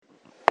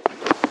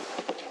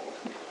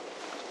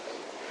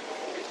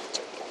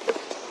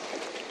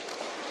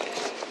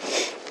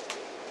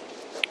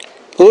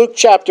Luke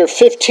chapter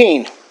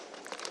 15,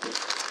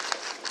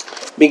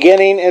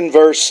 beginning in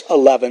verse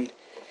 11.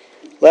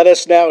 Let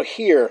us now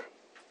hear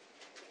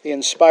the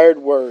inspired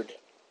word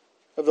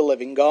of the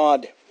living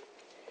God.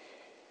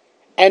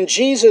 And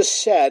Jesus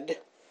said,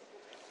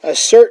 a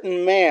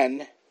certain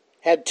man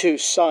had 2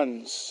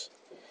 sons.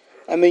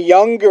 And the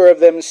younger of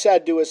them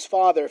said to his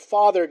father,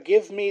 Father,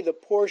 give me the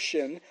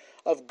portion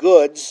of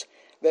goods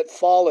that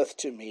falleth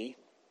to me.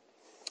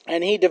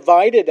 And he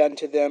divided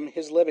unto them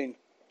his living.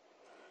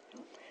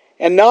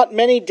 And not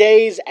many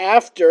days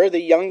after,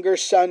 the younger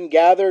son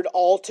gathered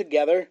all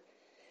together,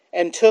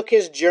 and took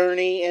his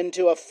journey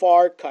into a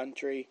far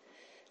country,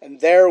 and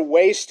there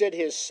wasted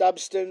his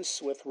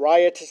substance with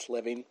riotous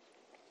living.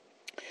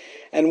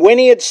 And when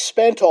he had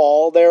spent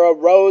all, there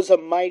arose a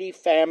mighty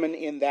famine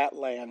in that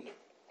land.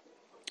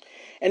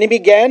 And he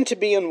began to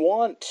be in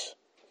want.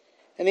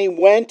 And he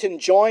went and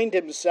joined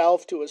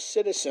himself to a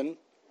citizen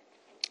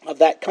of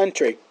that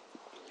country.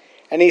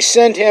 And he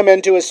sent him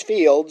into his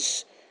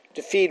fields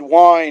to feed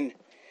wine.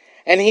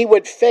 And he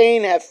would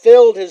fain have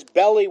filled his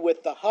belly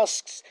with the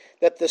husks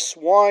that the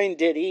swine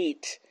did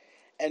eat.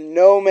 And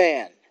no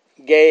man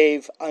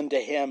gave unto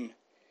him.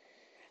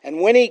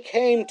 And when he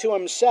came to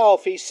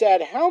himself, he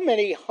said, How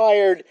many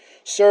hired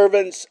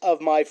servants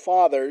of my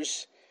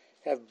father's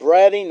have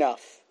bread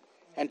enough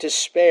and to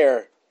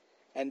spare,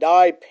 and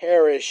I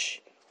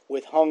perish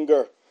with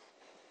hunger?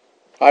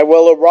 I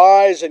will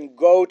arise and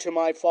go to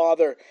my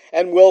father,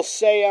 and will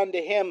say unto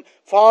him,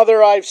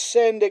 Father, I've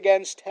sinned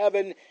against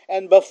heaven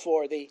and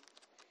before thee,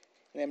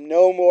 and am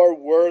no more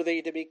worthy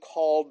to be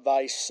called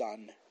thy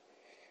son.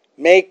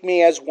 Make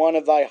me as one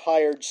of thy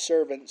hired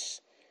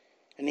servants.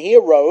 And he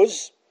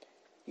arose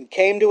and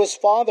came to his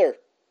father.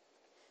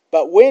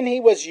 But when he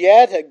was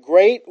yet a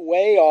great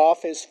way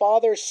off, his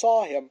father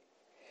saw him,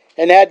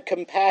 and had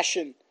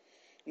compassion,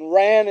 and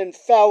ran and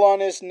fell on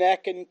his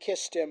neck and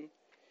kissed him.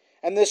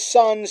 And the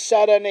son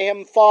said unto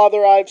him,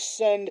 Father, I've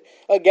sinned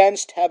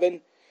against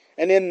heaven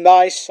and in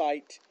thy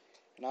sight,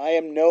 and I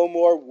am no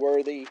more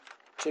worthy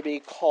to be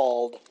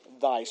called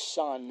thy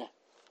son.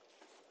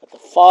 But the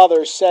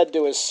father said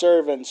to his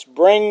servants,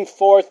 Bring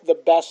forth the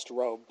best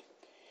robe,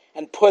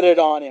 and put it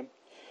on him.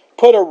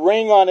 Put a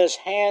ring on his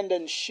hand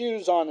and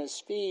shoes on his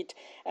feet,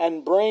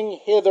 and bring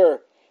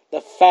hither the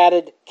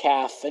fatted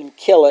calf, and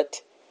kill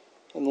it.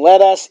 And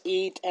let us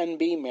eat and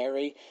be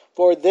merry.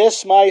 For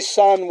this my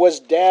son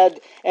was dead,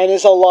 and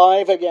is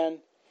alive again.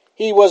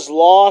 He was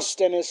lost,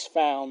 and is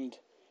found.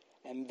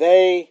 And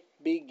they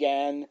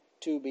began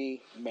to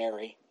be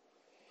merry.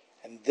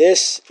 And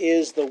this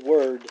is the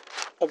word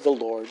of the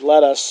Lord.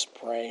 Let us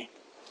pray.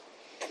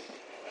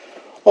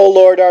 O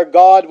Lord our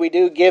God, we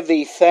do give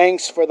thee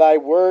thanks for thy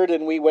word,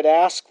 and we would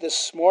ask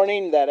this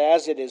morning that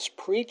as it is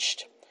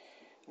preached,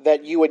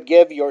 that you would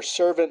give your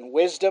servant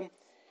wisdom,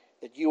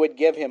 that you would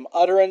give him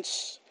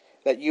utterance,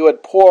 that you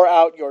would pour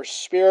out your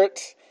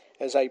Spirit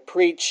as I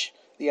preach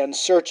the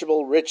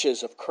unsearchable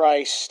riches of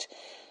Christ.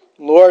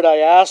 Lord, I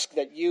ask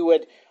that you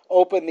would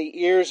open the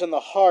ears and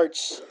the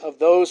hearts of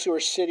those who are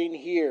sitting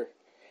here,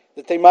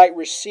 that they might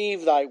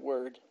receive thy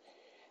word,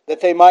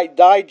 that they might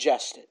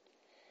digest it,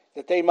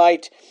 that they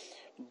might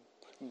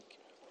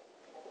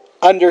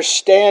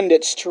understand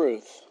its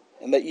truth,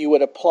 and that you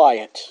would apply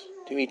it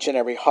to each and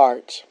every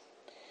heart.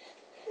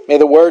 May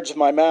the words of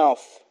my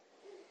mouth,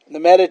 the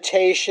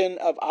meditation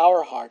of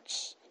our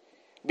hearts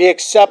be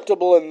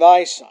acceptable in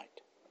thy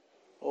sight,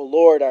 O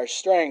Lord, our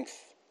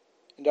strength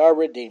and our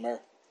Redeemer.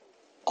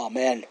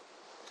 Amen.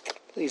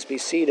 Please be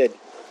seated.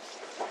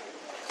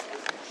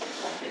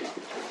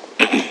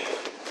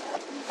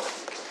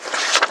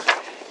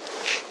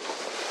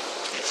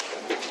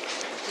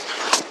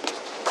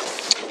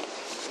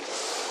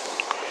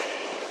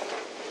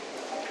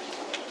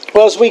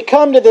 Well, as we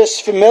come to this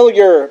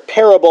familiar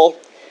parable,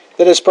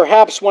 that is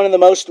perhaps one of the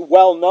most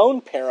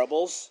well-known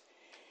parables,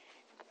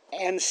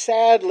 and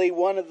sadly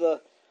one of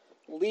the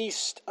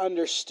least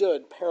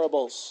understood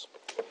parables.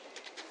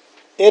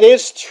 It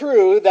is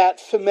true that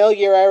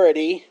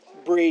familiarity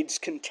breeds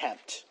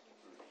contempt.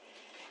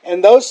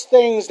 And those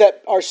things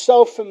that are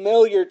so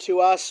familiar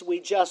to us, we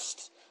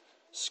just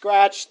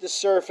scratch the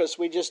surface.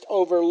 We just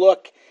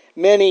overlook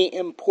many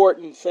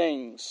important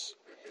things.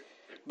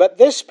 But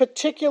this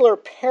particular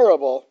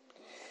parable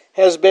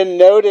has been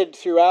noted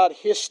throughout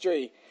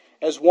history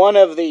as one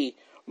of the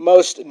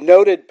most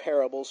noted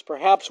parables,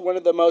 perhaps one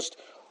of the most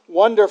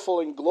wonderful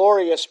and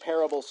glorious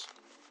parables.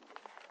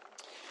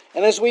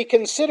 And as we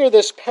consider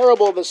this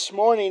parable this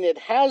morning, it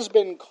has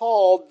been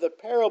called the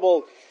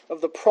parable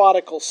of the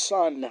prodigal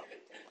son.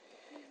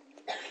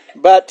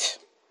 But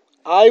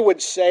I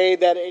would say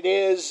that it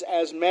is,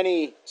 as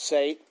many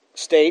state,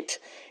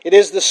 it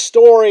is the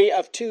story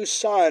of 2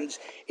 sons.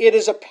 It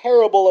is a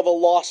parable of a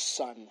lost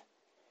son.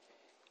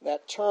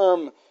 That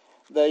term,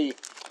 the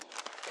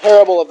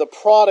parable of the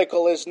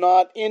prodigal, is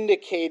not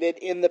indicated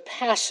in the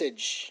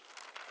passage,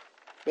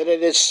 but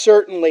it is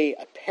certainly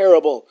a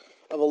parable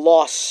of a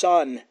lost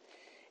son.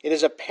 It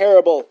is a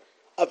parable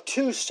of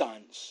 2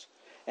 sons.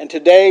 And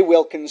today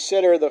we'll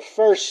consider the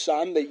first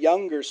son, the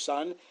younger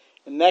son,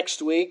 and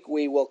next week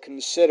we will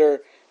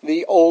consider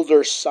the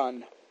older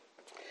son.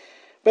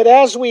 But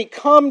as we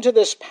come to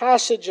this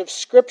passage of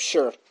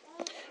Scripture,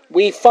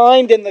 we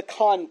find in the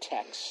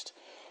context,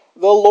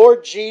 the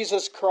Lord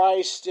Jesus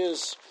Christ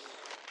is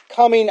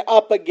coming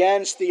up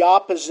against the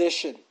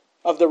opposition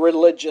of the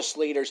religious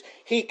leaders.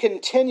 He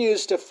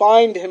continues to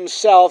find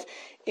himself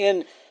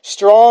in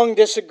strong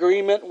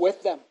disagreement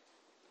with them.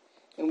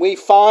 And we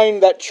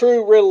find that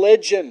true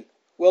religion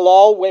will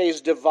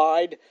always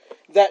divide,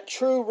 that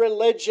true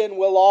religion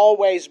will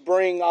always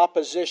bring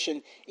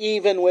opposition,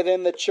 even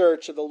within the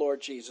church of the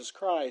Lord Jesus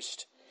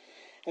Christ.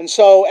 And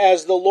so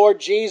as the Lord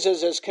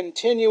Jesus is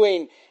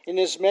continuing in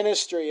his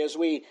ministry, as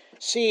we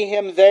see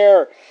him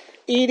there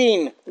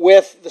eating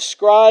with the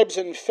scribes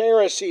and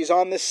Pharisees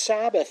on the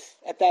Sabbath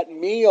at that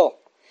meal,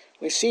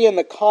 we see in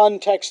the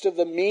context of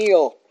the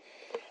meal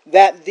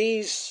that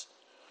these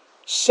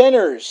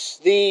sinners,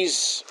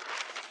 these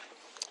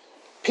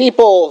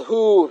people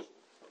who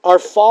are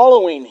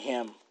following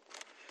him,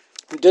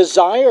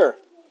 desire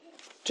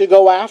to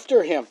go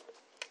after him.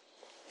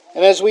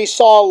 And as we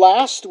saw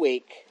last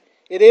week,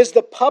 it is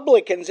the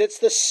publicans, it's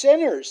the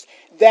sinners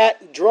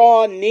that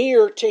draw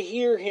near to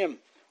hear him.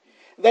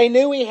 They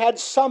knew he had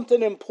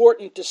something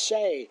important to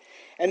say.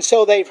 And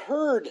so they've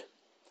heard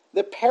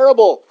the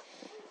parable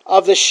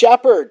of the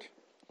shepherd.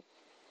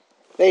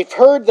 They've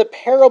heard the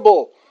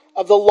parable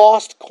of the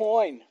lost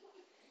coin.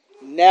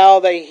 Now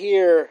they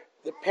hear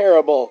the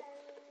parable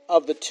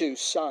of the two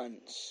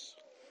sons.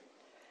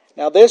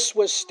 Now this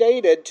was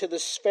stated to the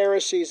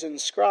Pharisees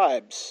and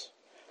scribes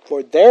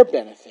for their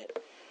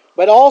benefit.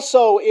 But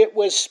also it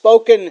was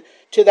spoken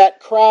to that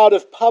crowd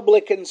of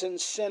publicans and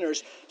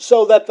sinners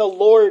so that the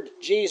Lord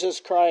Jesus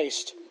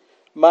Christ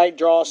might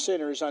draw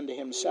sinners unto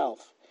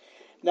himself.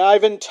 Now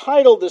I've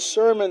entitled the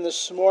sermon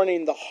this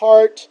morning, The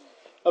Heart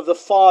of the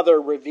Father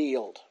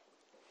Revealed.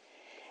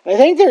 And I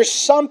think there's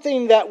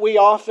something that we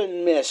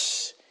often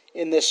miss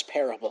in this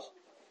parable.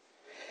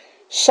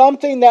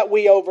 Something that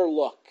we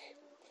overlook.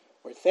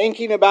 We're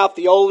thinking about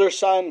the older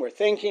son, we're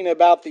thinking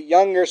about the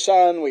younger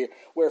son,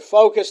 we're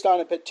focused on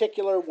a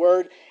particular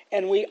word,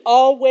 and we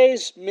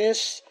always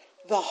miss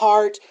the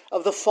heart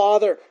of the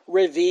Father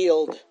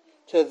revealed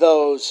to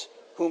those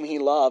whom he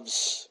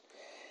loves.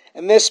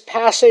 And this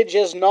passage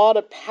is not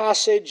a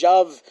passage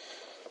of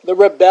the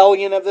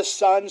rebellion of the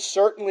son.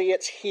 Certainly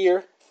it's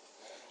here.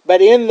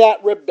 But in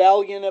that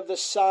rebellion of the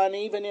son,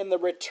 even in the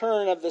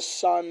return of the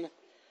son,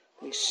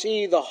 we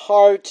see the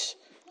heart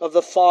of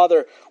the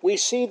Father. We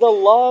see the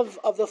love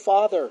of the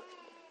Father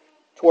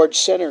towards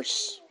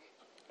sinners.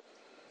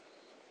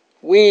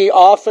 We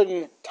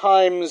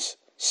oftentimes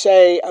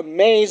say,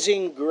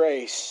 amazing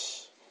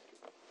grace,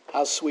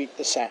 how sweet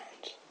the sound.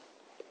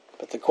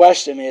 But the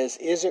question is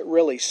it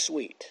really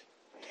sweet?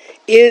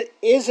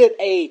 Is it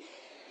a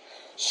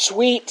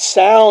sweet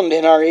sound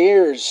in our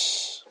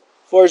ears?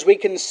 For as we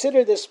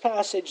consider this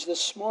passage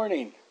this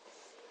morning,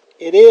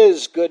 it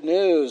is good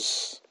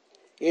news.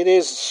 It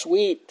is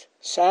sweet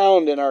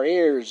sound in our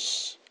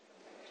ears.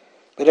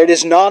 But it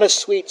is not a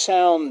sweet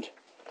sound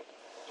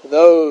to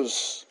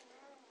those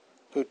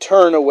who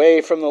turn away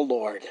from the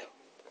Lord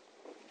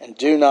and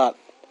do not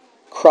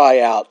cry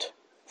out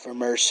for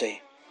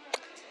mercy.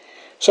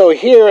 So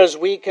here, as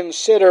we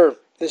consider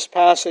this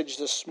passage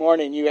this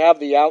morning, you have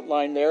the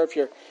outline there if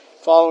you're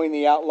following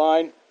the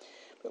outline.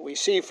 But we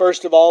see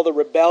first of all the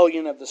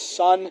rebellion of the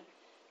son,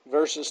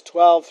 verses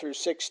 12 through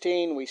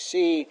 16. We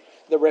see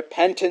the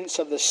repentance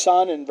of the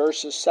son in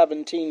verses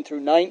 17 through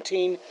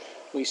 19.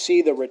 We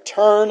see the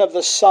return of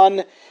the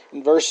son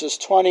in verses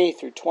 20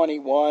 through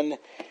 21.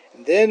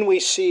 And then we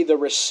see the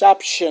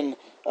reception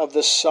of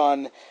the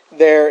son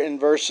there in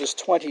verses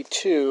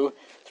 22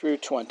 through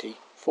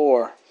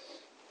 24.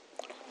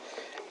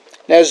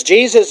 Now, as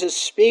Jesus is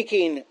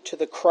speaking to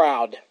the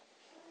crowd,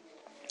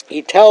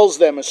 he tells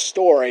them a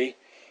story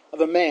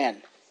of a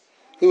man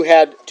who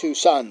had two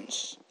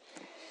sons.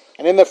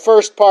 And in the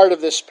first part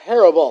of this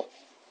parable,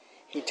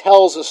 he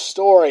tells a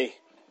story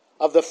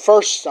of the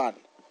first son,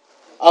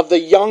 of the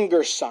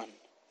younger son,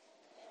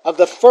 of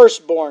the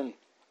firstborn,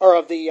 or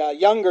of the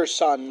younger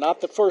son, not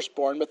the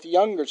firstborn, but the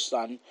younger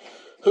son,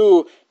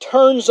 who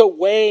turns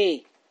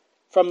away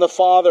from the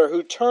father,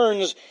 who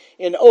turns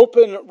in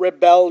open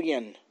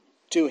rebellion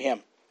to him.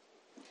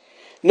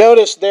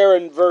 Notice there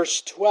in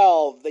verse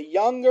 12, the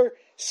younger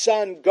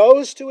son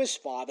goes to his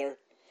father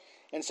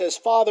and says,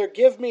 Father,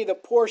 give me the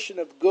portion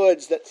of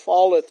goods that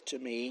falleth to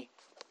me.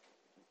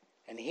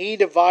 And he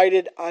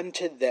divided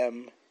unto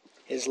them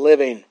his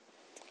living.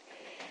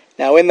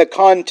 Now, in the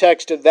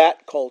context of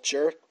that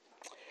culture,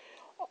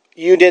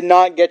 you did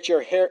not get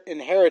your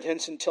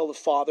inheritance until the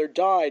father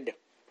died.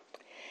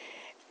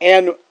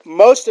 And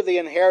most of the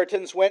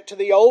inheritance went to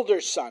the older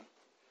son.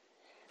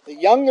 The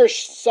younger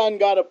son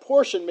got a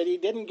portion, but he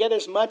didn't get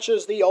as much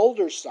as the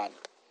older son.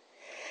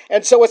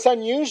 And so it's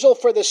unusual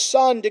for the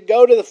son to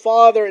go to the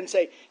father and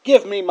say,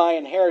 give me my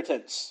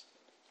inheritance.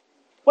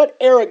 What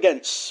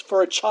arrogance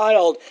for a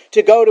child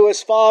to go to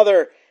his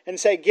father and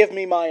say, give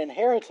me my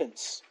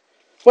inheritance.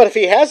 What if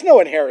he has no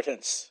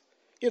inheritance?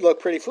 You'd look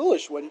pretty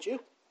foolish, wouldn't you?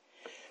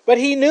 But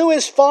he knew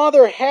his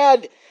father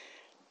had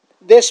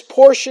this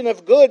portion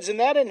of goods, and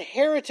that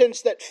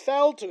inheritance that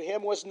fell to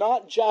him was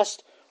not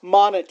just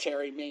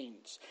monetary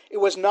means. It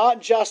was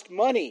not just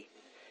money,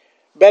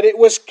 but it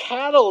was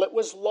cattle, it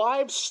was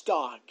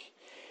livestock.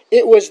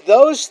 It was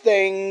those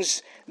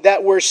things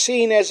that were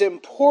seen as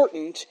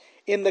important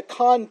in the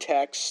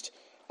context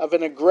of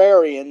an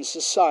agrarian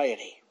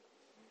society.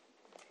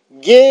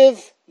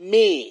 Give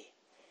me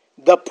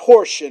the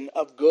portion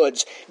of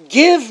goods.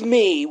 Give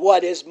me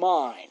what is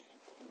mine.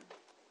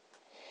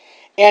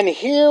 And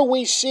here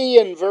we see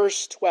in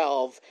verse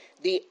 12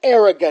 the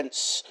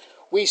arrogance.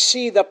 We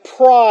see the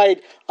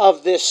pride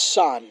of this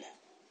son.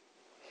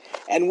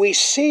 And we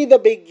see the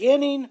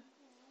beginning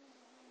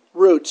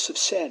roots of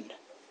sin.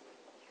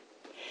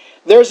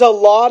 There's a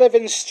lot of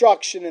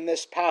instruction in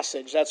this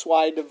passage. That's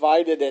why I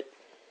divided it,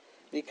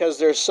 because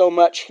there's so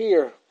much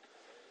here.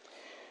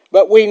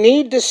 But we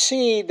need to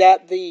see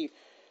that the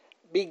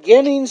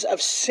beginnings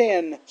of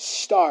sin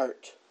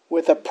start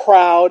with a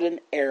proud and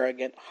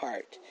arrogant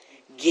heart.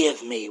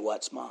 Give me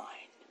what's mine.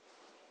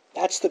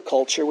 That's the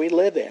culture we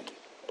live in.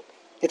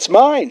 It's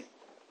mine.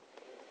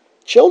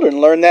 Children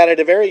learn that at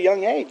a very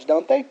young age,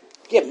 don't they?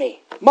 Give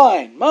me.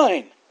 Mine,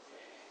 mine.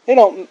 They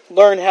don't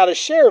learn how to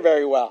share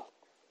very well.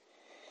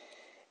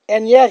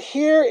 And yet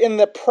here in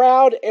the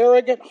proud,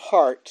 arrogant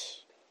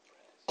heart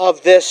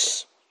of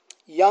this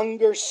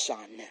younger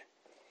son,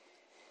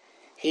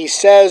 he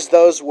says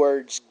those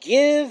words,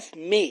 give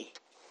me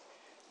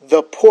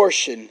the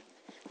portion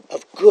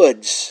of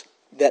goods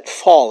that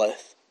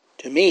falleth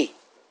to me.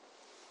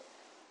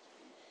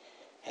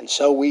 And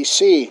so we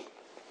see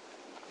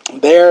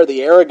there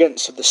the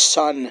arrogance of the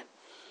son.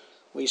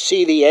 We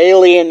see the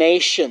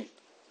alienation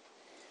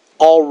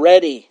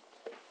already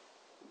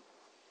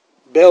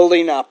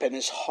building up in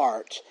his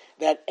heart.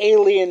 That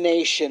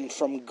alienation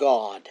from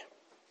God.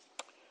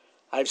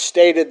 I've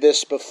stated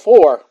this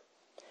before,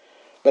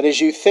 but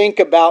as you think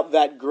about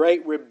that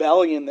great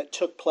rebellion that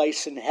took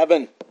place in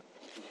heaven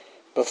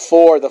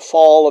before the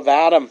fall of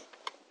Adam,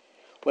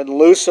 when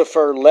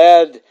Lucifer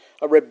led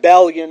a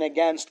rebellion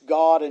against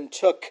God and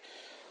took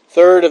a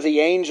third of the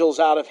angels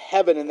out of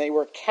heaven, and they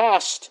were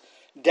cast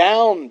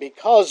down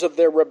because of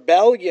their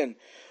rebellion.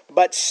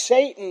 But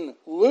Satan,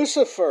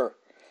 Lucifer,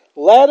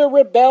 led a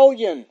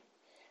rebellion.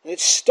 And it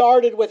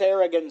started with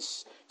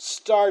arrogance,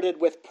 started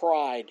with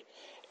pride.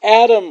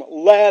 Adam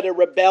led a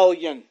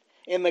rebellion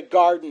in the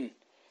garden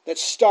that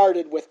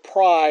started with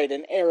pride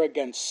and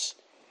arrogance.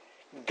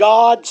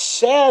 God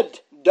said,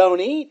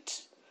 don't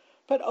eat.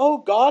 But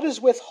God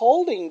is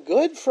withholding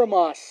good from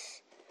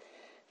us.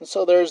 And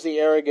so there's the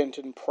arrogant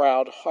and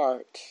proud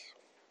heart.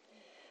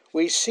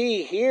 We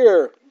see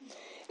here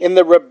in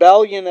the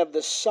rebellion of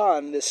the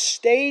son the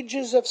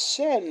stages of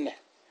sin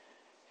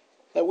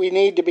that we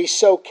need to be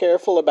so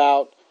careful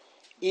about,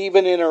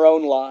 even in our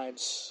own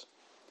lives.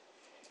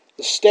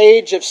 The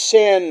stage of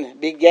sin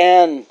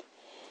began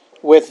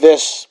with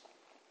this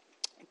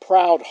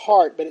proud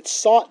heart, but it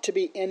sought to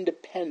be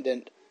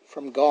independent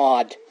from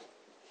God.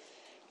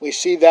 We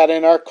see that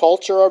in our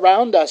culture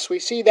around us. We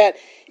see that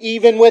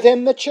even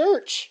within the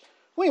church.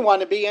 We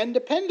want to be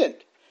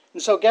independent.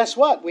 And so guess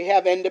what? We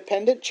have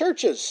independent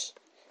churches.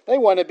 They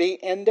want to be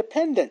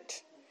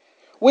independent.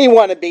 We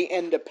want to be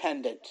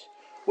independent.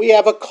 We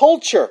have a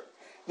culture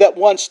that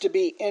wants to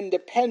be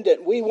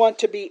independent. We want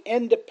to be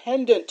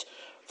independent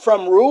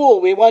from rule.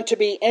 We want to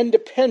be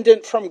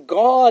independent from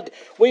God.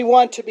 We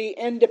want to be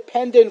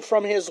independent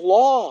from His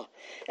law.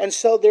 And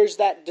so there's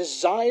that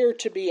desire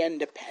to be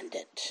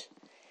independent.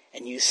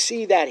 And you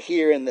see that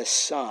here in the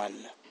son.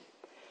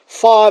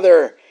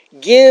 Father,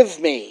 give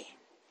me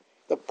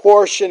the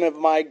portion of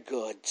my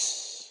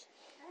goods.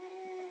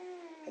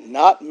 And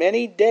not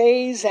many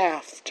days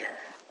after,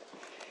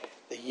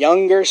 the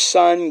younger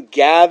son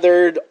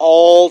gathered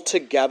all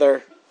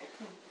together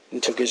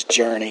and took his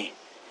journey.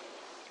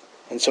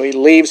 And so he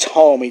leaves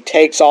home. He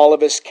takes all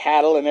of his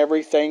cattle and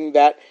everything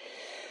that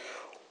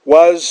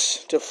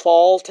was to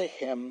fall to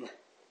him,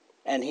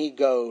 and he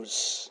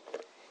goes.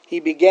 He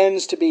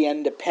begins to be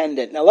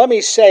independent. Now let me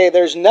say,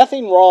 there's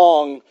nothing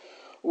wrong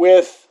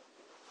with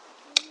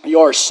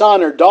your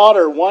son or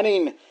daughter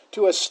wanting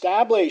to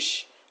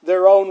establish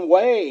their own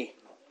way.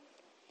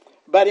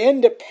 But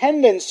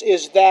independence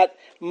is that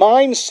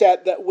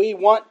mindset that we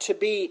want to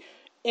be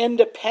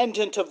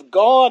independent of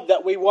God,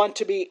 that we want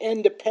to be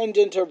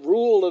independent of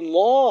rule and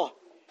law.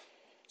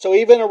 So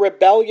even a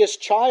rebellious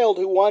child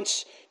who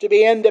wants to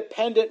be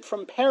independent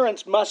from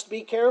parents must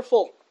be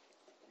careful.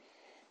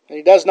 And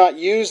he does not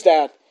use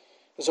that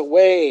as a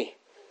way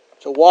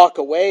to walk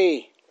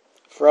away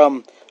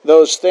from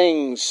those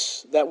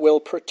things that will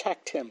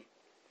protect him.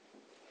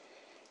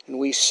 And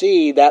we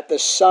see that the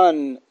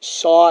son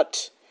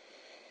sought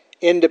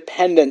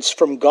independence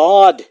from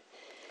God.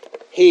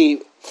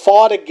 He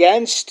fought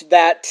against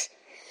that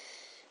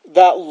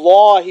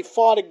law. He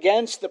fought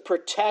against the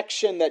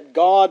protection that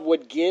God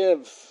would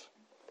give.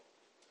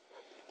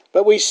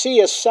 But we see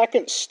a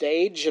second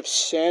stage of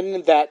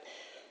sin that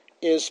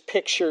is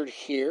pictured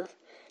here.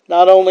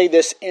 Not only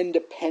this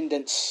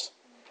independence,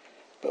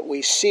 but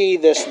we see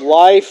this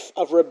life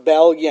of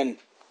rebellion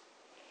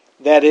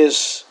that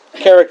is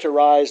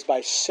characterized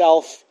by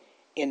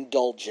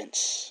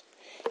self-indulgence.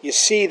 You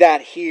see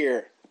that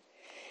here.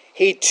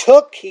 He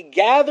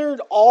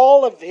gathered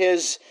all of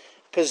his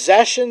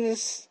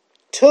possessions,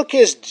 took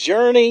his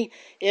journey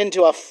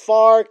into a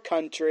far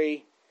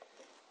country,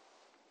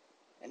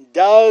 and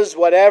does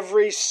what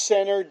every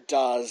sinner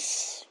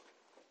does.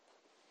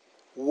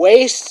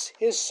 Wastes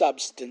his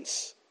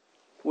substance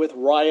with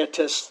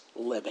riotous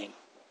living.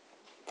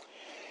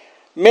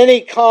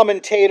 Many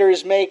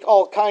commentators make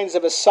all kinds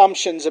of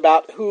assumptions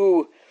about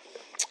who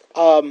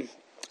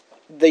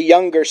the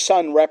younger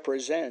son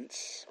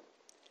represents.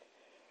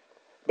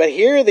 But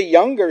here the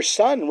younger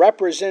son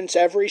represents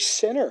every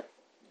sinner.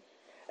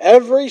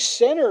 Every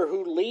sinner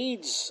who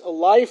leads a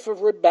life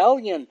of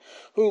rebellion,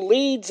 who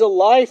leads a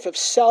life of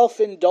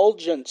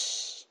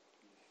self-indulgence.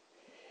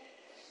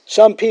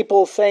 Some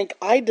people think,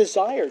 I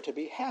desire to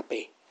be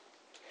happy.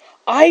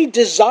 I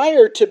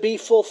desire to be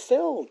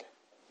fulfilled.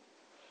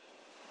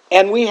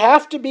 And we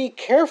have to be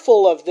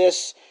careful of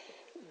this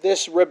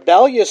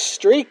rebellious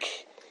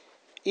streak,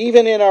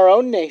 even in our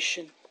own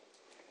nation,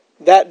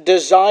 that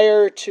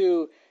desire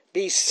to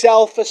be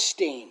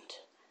self-esteemed,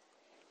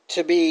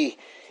 to be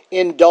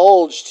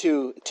indulged,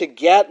 to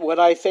get what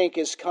I think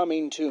is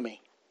coming to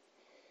me.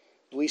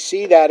 We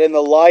see that in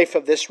the life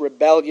of this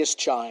rebellious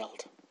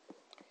child.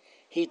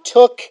 He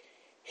took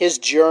his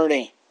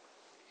journey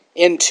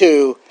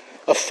into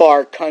a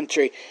far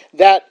country.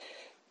 That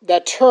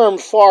term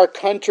far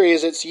country,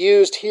 as it's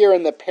used here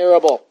in the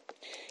parable,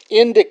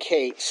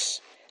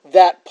 indicates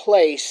that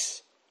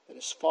place that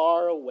is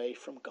far away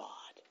from God.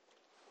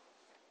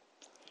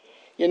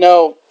 You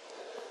know,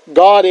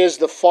 God is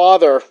the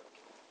Father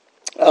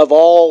of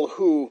all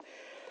who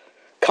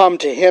come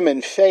to Him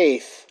in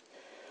faith,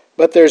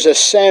 but there's a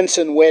sense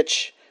in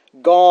which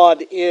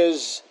God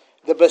is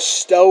the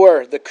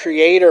bestower, the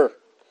creator,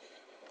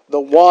 the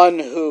one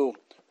who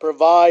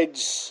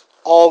provides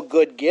all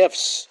good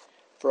gifts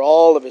for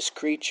all of His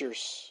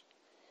creatures.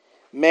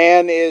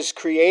 Man is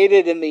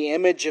created in the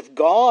image of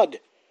God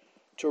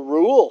to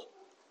rule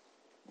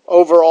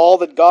over all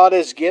that God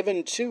has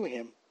given to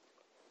him.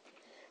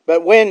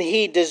 But when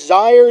he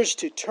desires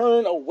to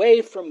turn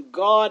away from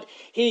God,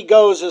 he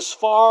goes as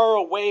far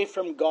away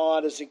from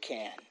God as he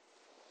can.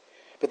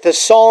 But the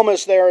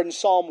psalmist there in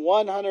Psalm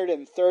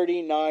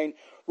 139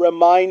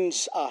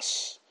 reminds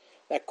us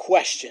that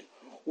question: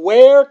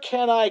 where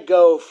can I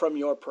go from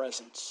your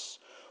presence?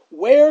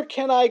 Where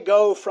can I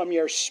go from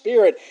your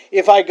spirit?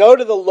 If I go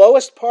to the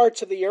lowest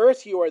parts of the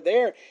earth, you are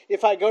there.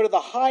 If I go to the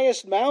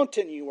highest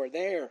mountain, you are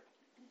there.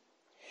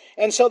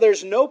 And so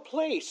there's no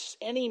place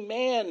any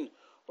man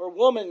or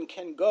woman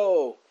can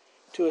go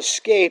to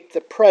escape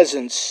the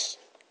presence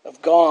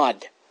of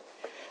God.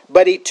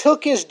 But he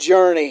took his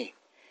journey,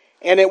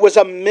 and it was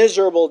a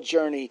miserable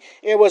journey.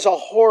 It was a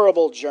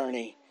horrible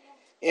journey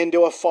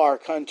into a far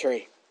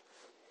country.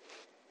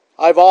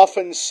 I've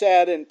often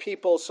said, and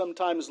people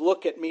sometimes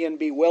look at me in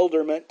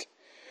bewilderment,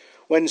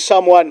 when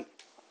someone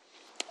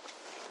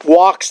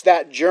walks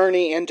that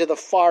journey into the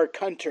far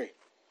country,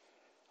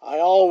 I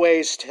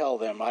always tell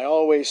them, I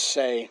always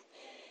say,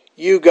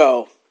 you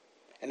go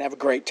and have a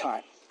great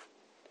time.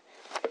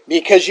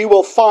 Because you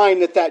will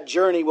find that that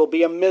journey will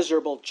be a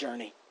miserable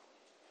journey.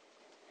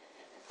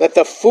 That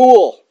the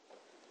fool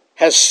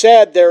has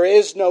said there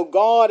is no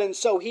God, and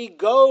so he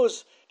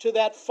goes to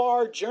that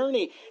far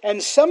journey.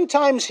 And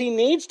sometimes he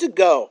needs to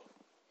go.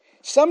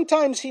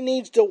 Sometimes he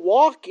needs to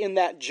walk in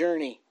that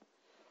journey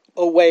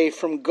away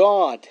from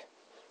God.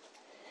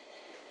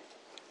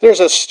 There's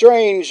a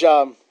strange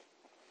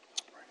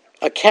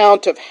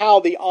account of how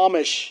the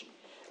Amish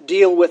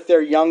deal with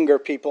their younger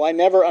people. I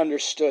never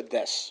understood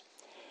this.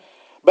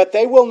 But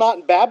they will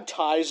not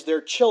baptize their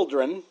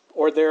children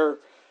or their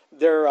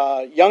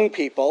young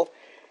people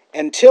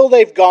until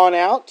they've gone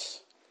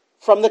out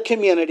from the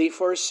community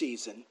for a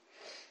season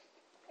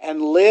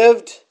and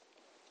lived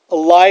a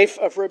life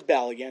of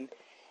rebellion,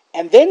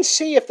 and then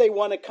see if they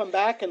want to come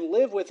back and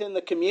live within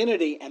the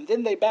community, and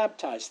then they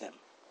baptize them.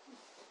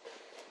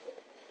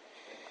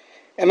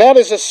 And that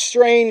is a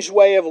strange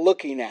way of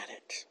looking at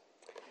it.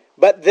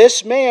 But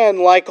this man,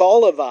 like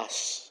all of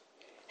us,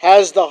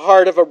 has the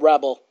heart of a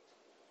rebel,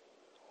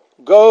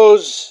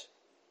 goes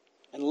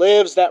and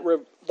lives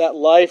that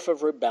life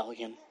of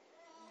rebellion.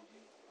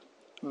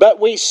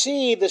 But we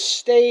see the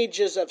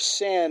stages of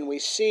sin. We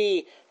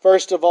see,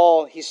 first of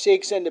all, he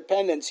seeks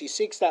independence. He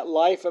seeks that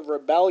life of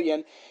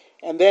rebellion.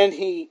 And then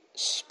he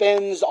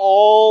spends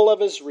all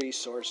of his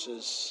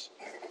resources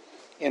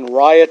in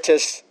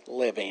riotous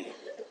living.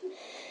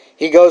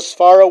 He goes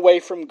far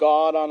away from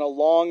God on a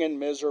long and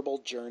miserable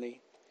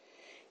journey.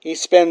 He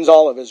spends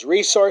all of his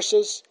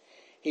resources.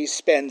 He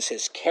spends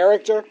his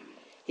character.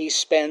 He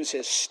spends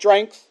his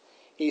strength.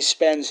 He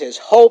spends his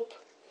hope.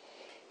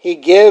 He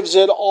gives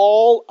it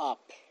all up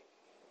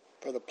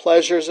for the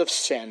pleasures of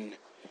sin,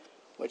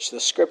 which the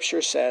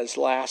Scripture says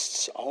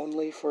lasts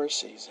only for a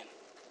season.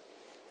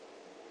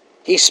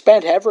 He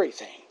spent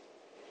everything.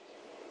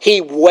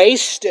 He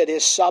wasted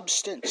his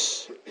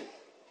substance.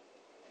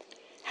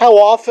 How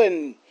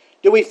often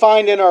do we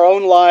find in our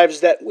own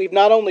lives that we've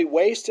not only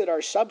wasted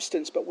our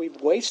substance, but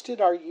we've wasted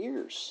our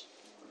years.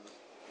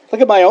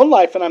 Look at my own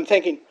life and I'm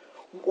thinking,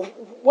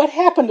 what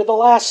happened to the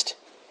last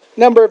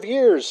number of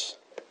years?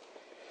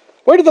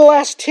 Where did the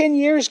last 10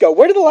 years go?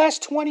 Where did the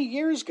last 20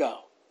 years go?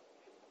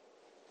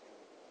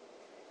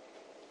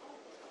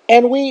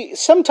 And we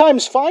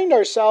sometimes find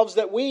ourselves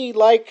that we,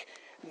 like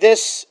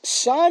this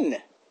son,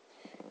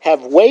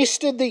 have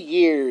wasted the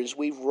years.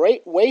 We've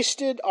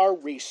wasted our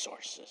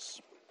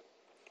resources.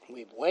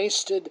 We've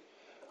wasted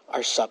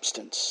our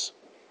substance.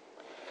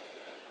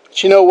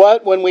 But you know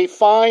what? When we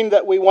find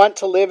that we want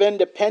to live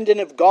independent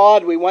of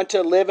God, we want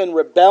to live in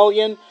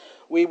rebellion,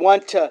 we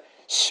want to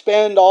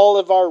spend all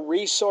of our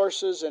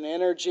resources and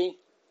energy,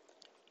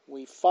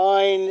 we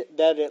find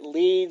that it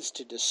leads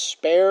to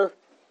despair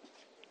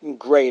and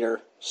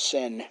greater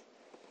sin.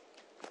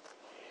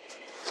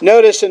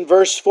 Notice in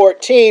verse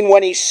 14,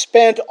 when he had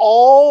spent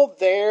all,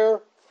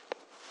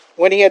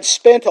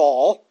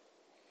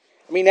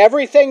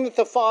 everything that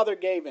the Father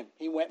gave him,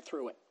 he went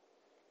through it.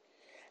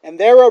 And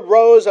there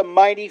arose a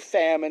mighty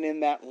famine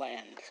in that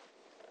land.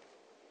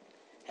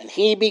 And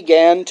he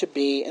began to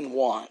be in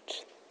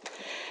want.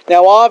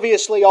 Now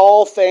obviously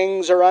all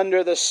things are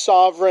under the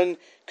sovereign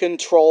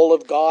control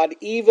of God,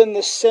 even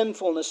the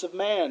sinfulness of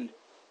man.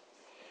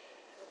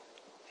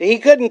 He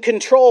couldn't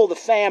control the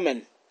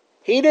famine.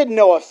 He didn't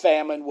know a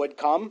famine would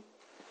come.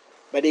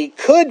 But he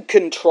could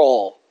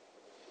control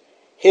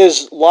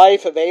his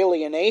life of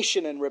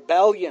alienation and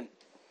rebellion.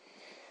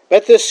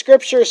 But the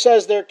scripture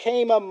says there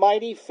came a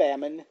mighty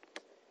famine,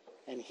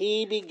 and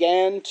he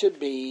began to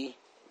be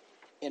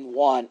in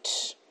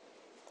want.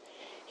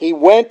 He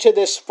went to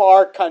this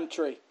far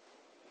country.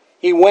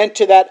 He went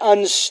to that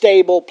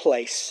unstable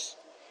place.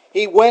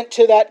 He went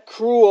to that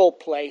cruel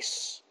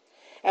place.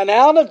 And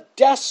out of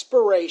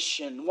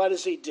desperation, what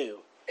does he do?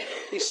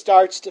 He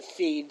starts to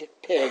feed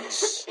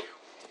pigs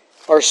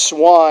or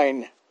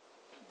swine.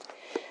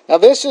 Now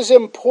this is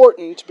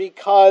important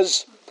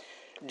because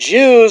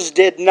Jews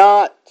did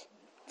not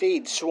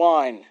feed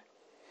swine.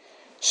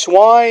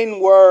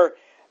 Swine were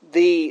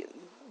the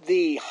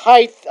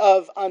height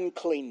of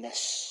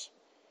uncleanness.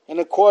 And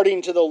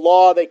according to the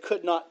law, they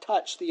could not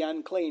touch the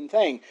unclean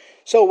thing.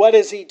 So what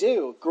does he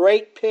do?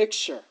 Great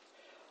picture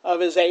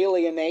of his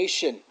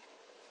alienation,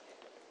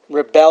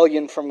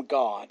 rebellion from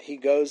God. He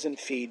goes and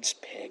feeds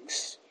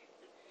pigs.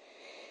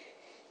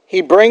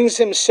 He brings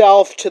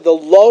himself to the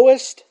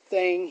lowest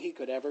thing he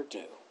could ever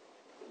do.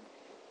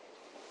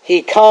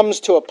 He comes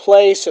to a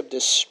place of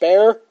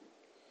despair,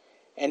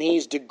 and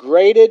he's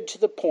degraded to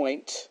the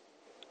point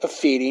of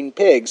feeding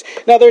pigs.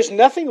 Now, there's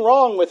nothing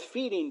wrong with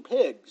feeding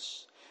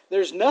pigs.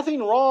 There's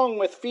nothing wrong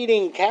with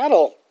feeding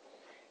cattle.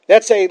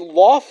 That's a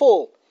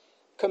lawful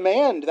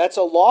command. That's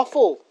a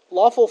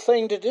lawful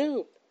thing to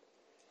do.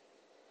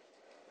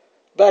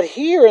 But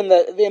here in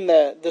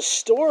the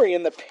story,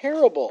 in the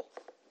parable,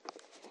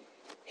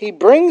 he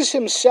brings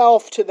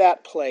himself to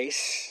that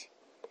place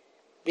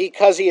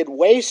because he had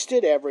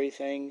wasted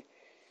everything.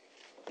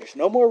 There's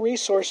no more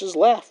resources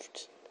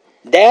left.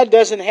 Dad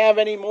doesn't have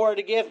any more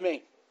to give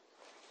me.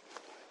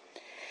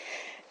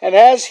 And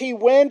as he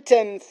went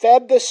and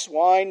fed the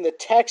swine, the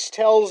text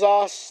tells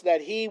us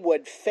that he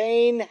would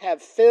fain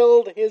have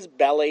filled his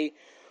belly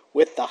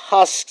with the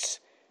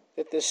husks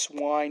that the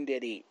swine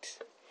did eat.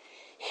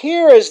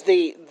 Here is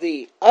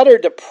the utter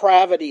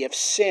depravity of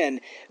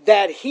sin,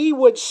 that he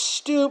would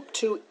stoop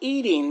to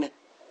eating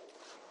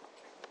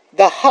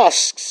the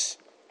husks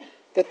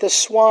that the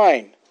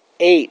swine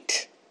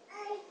ate.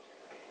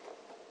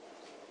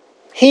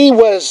 He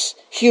was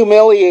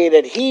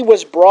humiliated. He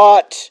was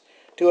brought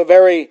to a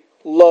very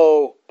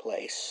low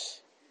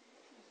place.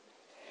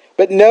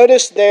 But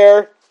notice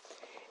there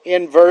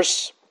in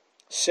verse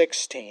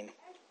 16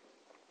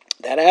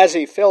 that as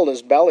he filled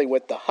his belly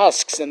with the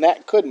husks, and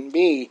that couldn't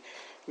be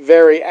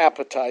very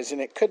appetizing,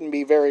 it couldn't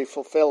be very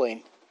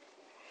fulfilling,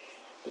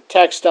 the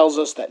text tells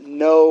us that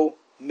no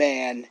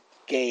man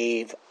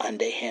gave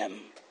unto him.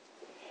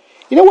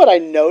 You know what I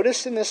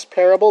noticed in this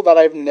parable that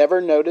I've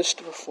never noticed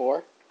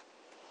before?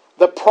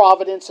 The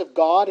providence of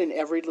God in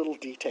every little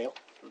detail.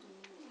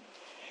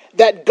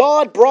 That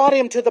God brought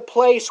him to the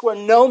place where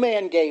no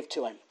man gave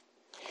to him.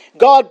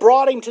 God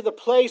brought him to the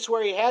place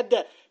where he had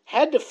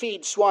to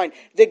feed swine.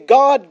 That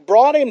God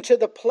brought him to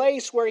the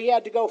place where he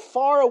had to go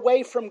far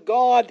away from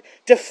God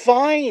to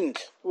find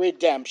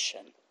redemption.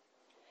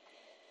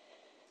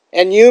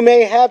 And you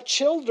may have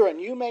children,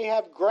 you may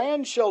have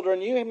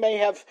grandchildren, you may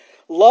have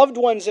loved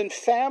ones and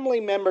family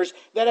members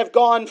that have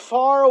gone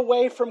far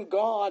away from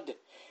God.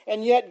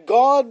 And yet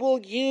God will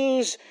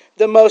use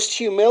the most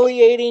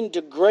humiliating,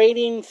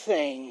 degrading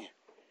thing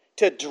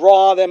to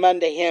draw them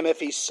unto Him if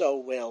He so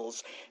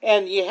wills.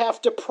 And you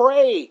have to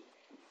pray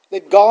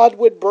that God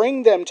would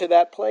bring them to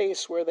that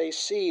place where they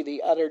see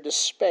the utter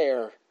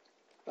despair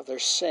of their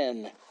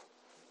sin.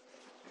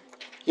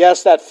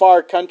 Yes, that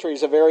far country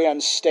is a very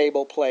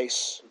unstable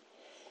place.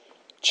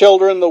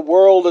 Children, the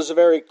world is a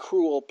very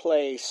cruel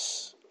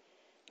place.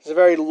 It's a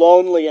very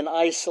lonely and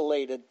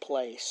isolated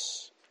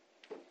place.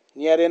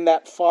 And yet in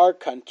that far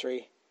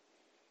country,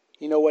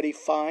 you know what he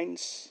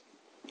finds?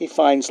 He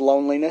finds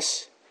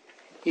loneliness.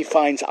 He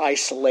finds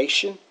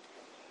isolation.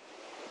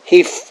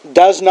 He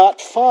does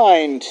not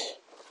find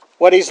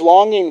what he's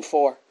longing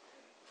for.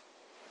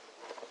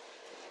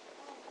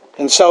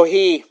 And so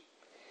he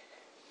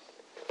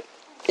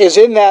is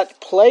in that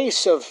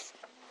place of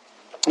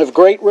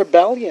great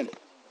rebellion.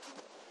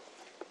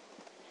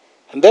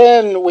 And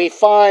then we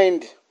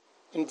find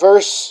in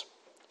verse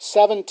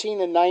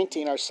 17 and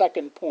 19, our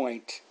second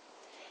point,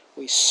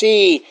 we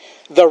see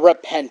the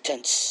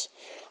repentance.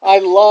 I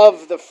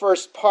love the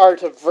first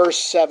part of verse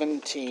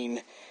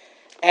 17.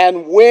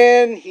 And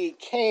when he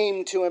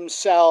came to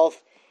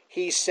himself,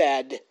 he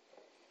said,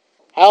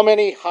 how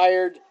many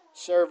hired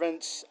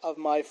servants of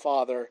my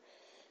father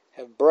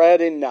have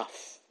bread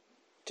enough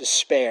to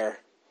spare,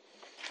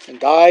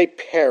 and I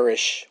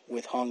perish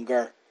with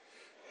hunger?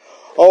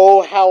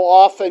 Oh, how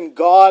often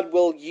God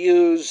will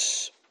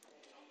use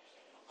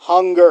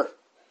hunger.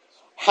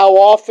 How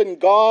often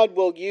God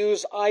will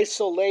use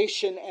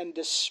isolation and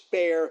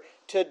despair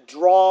to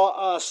draw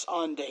us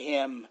unto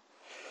Him.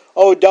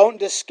 Oh, don't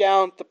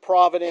discount the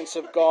providence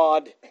of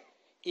God,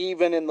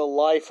 even in the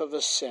life of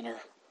a sinner.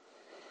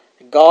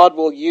 God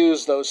will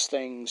use those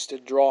things to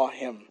draw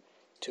him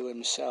to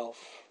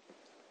Himself.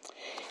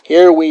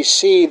 Here we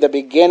see the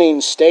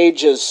beginning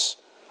stages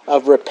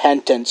of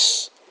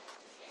repentance.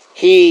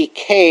 He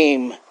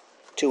came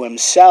to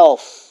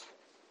himself.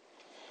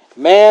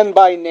 Man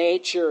by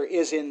nature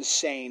is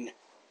insane.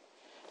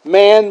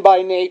 Man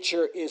by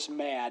nature is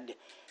mad.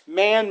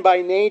 Man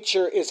by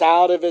nature is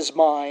out of his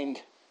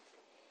mind.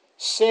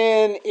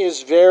 Sin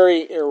is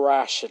very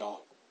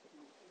irrational.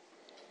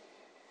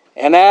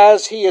 And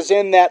as he is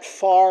in that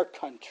far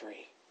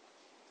country,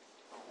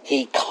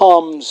 he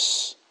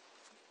comes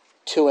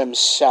to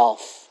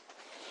himself.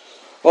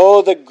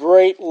 Oh, the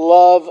great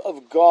love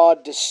of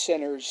God to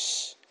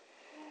sinners,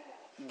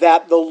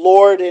 that the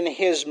Lord in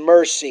His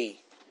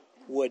mercy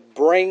would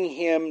bring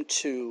him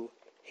to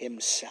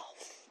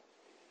himself.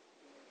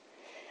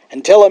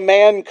 Until a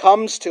man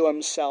comes to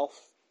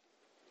himself,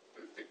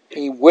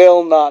 he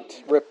will not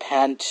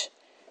repent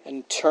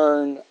and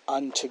turn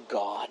unto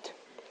God.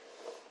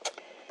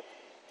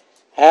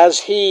 As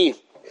he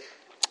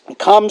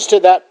comes to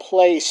that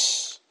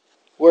place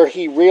where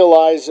he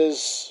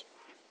realizes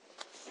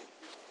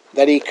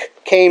that he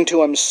came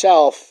to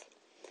himself,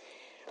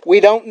 we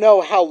don't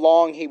know how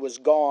long he was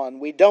gone.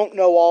 We don't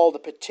know all the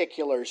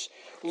particulars.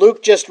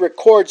 Luke just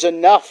records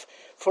enough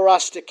for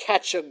us to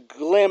catch a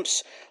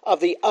glimpse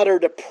of the utter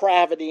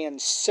depravity and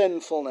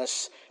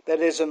sinfulness that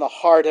is in the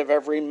heart of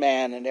every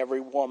man and every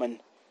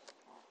woman.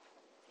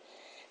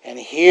 And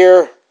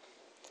here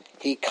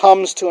he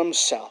comes to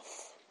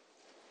himself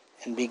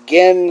and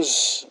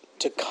begins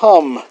to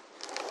come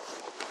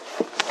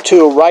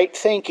to right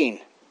thinking.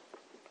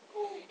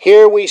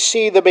 Here we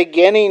see the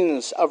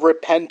beginnings of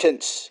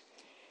repentance.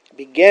 It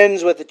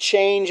begins with a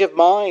change of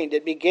mind.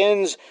 It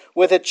begins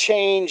with a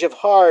change of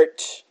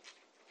heart.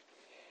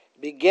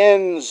 It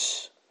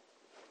begins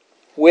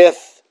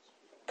with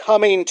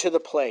coming to the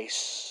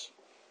place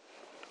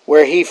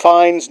where he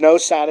finds no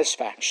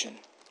satisfaction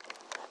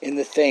in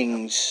the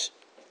things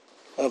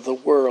of the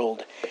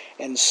world.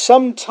 And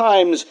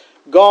sometimes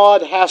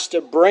God has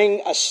to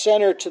bring a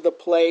sinner to the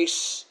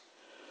place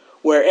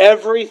where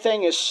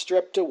everything is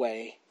stripped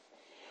away,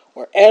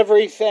 where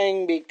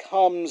everything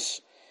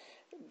becomes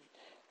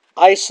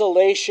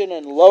isolation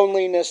and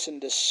loneliness and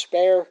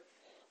despair,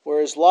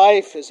 where his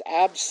life is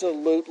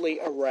absolutely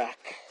a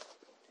wreck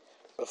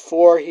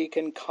before he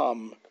can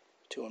come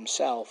to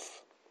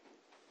himself.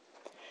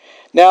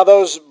 Now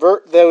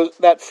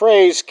that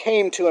phrase,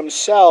 came to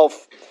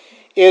himself,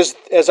 is,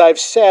 as I've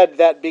said,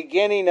 that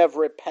beginning of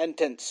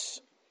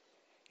repentance.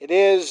 It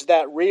is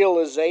that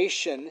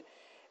realization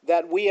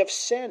that we have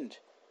sinned,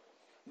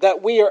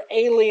 that we are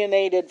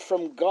alienated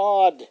from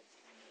God,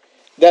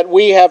 that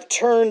we have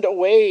turned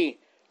away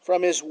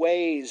from His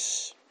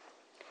ways.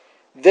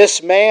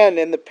 This man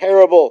in the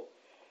parable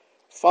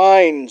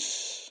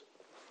finds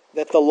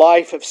that the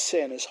life of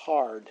sin is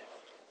hard,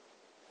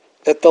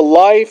 that the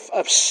life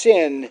of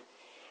sin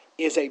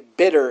is a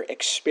bitter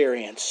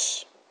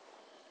experience.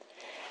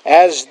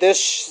 As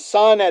this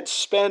son had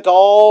spent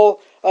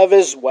all of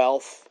his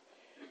wealth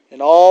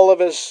and all of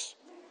his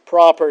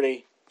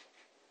property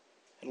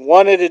and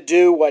wanted to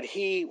do what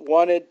he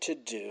wanted to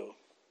do,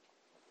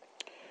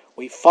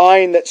 we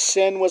find that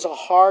sin was a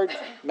hard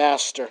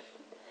master.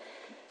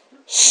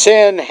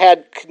 Sin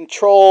had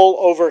control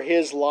over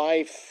his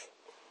life.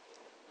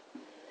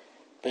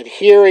 But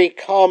here he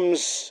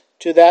comes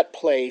to that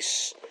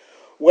place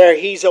where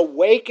he's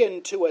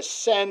awakened to a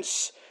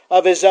sense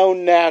of his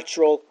own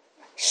natural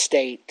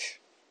state.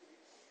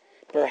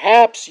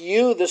 Perhaps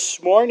you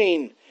this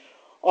morning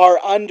are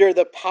under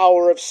the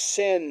power of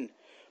sin.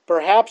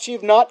 Perhaps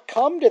you've not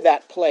come to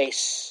that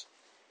place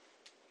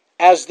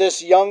as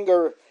this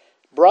younger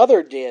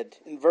brother did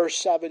in verse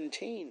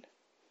 17.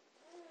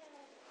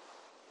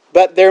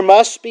 But there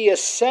must be a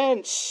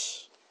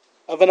sense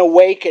of an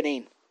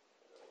awakening,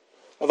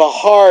 of a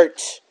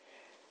heart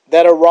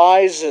that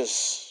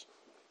arises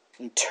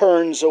and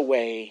turns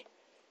away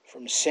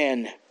from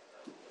sin.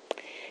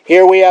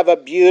 Here we have a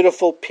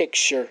beautiful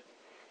picture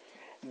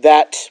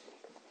that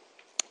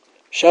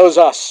shows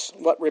us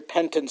what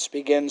repentance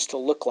begins to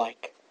look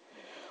like.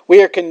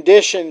 We are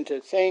conditioned to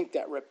think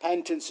that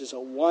repentance is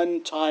a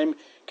one-time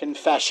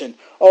confession.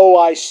 Oh,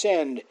 I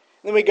sinned.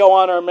 Then we go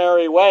on our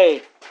merry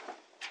way.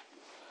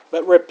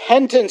 But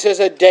repentance is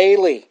a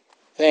daily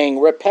thing.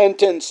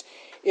 Repentance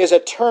is a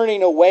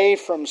turning away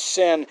from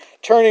sin,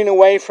 turning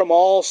away from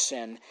all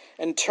sin,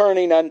 and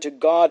turning unto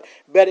God.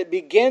 But it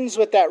begins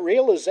with that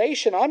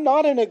realization, I'm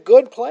not in a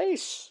good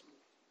place.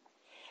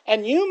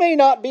 And you may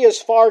not be as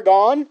far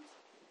gone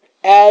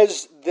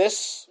as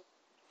this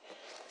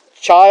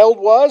child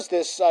was,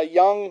 this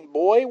young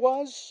boy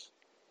was.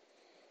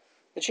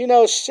 But you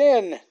know,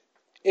 sin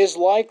is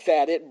like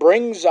that. It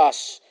brings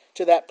us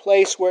to that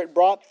place where it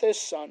brought this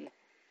son.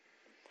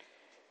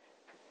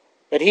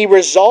 But he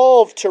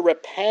resolved to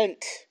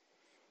repent.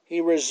 He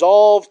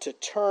resolved to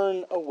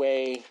turn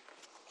away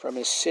from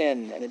his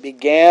sin. And it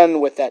began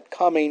with that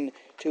coming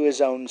to his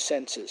own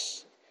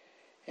senses.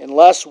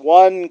 Unless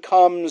one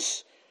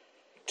comes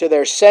to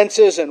their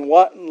senses and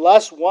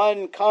unless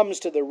one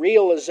comes to the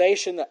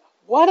realization that,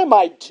 what am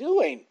I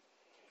doing?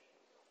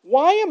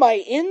 Why am I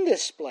in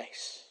this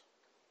place?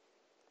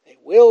 They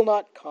will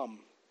not come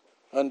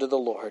unto the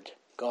Lord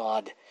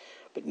God.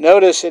 But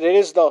notice that it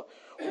is the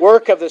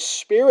work of the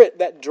Spirit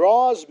that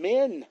draws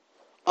men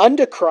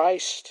unto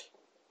Christ.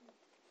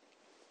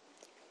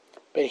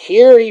 But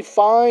here he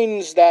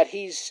finds that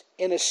he's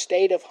in a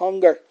state of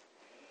hunger,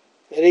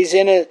 that he's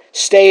in a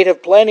state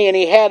of plenty, and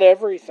he had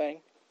everything.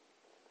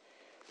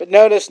 But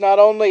notice not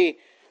only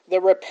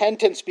the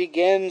repentance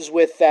begins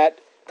with that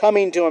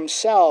coming to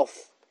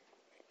himself,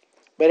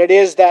 but it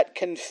is that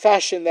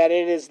confession, that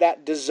it is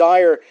that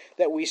desire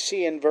that we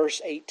see in verse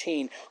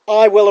 18.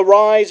 I will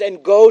arise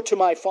and go to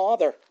my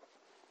father,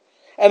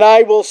 and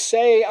I will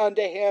say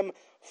unto him,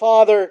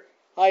 Father,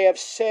 I have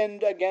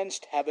sinned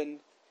against heaven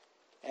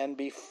and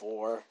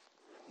before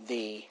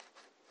thee.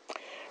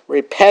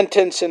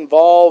 Repentance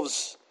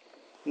involves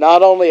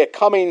not only a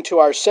coming to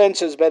our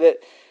senses, but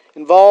it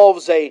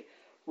involves a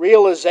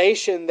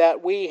realization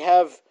that we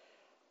have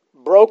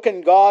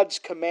broken God's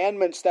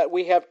commandments, that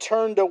we have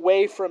turned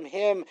away from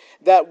Him,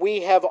 that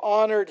we have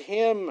honored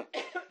Him.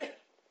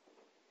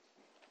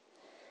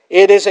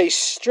 It is a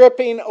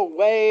stripping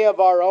away of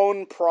our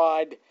own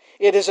pride.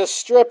 It is a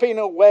stripping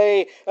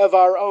away of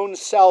our own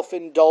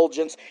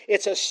self-indulgence.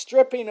 It's a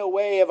stripping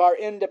away of our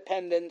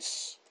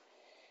independence.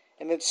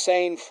 And it's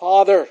saying,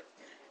 Father,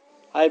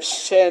 I've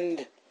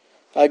sinned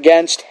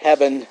against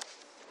heaven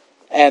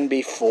and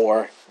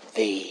before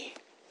thee.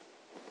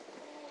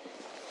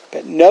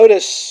 But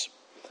notice,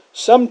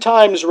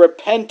 sometimes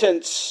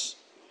repentance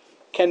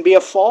can be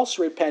a false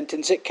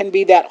repentance. It can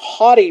be that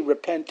haughty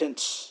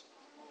repentance.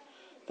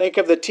 Think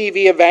of the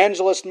TV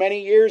evangelist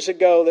many years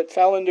ago that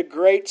fell into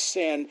great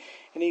sin,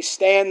 and he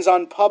stands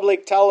on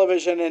public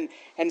television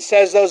and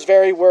says those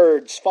very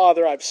words,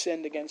 Father, I've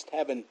sinned against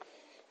heaven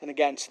and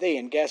against thee.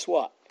 And guess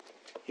what?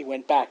 He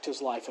went back to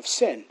his life of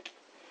sin.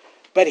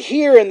 But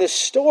here in this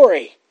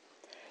story,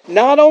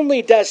 not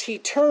only does he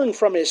turn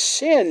from his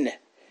sin,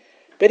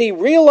 but he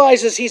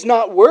realizes he's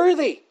not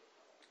worthy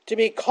to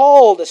be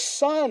called a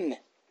son,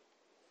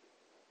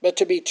 but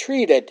to be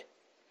treated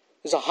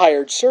as a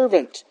hired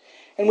servant.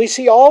 And we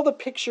see all the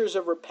pictures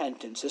of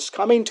repentance, this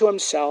coming to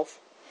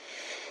himself,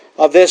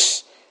 of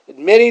this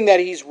admitting that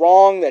he's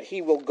wrong, that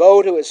he will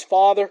go to his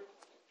father,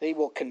 that he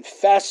will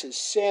confess his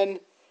sin,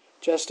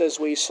 just as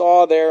we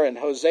saw there in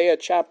Hosea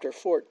chapter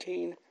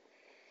 14.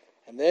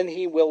 And then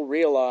he will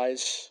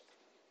realize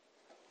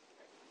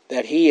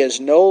that he is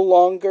no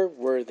longer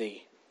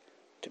worthy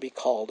to be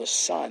called a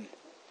son.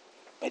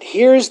 But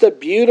here's the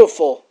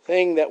beautiful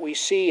thing that we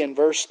see in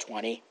verse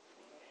 20.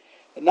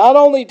 Not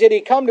only did he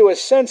come to his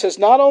senses,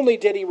 not only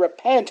did he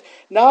repent,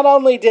 not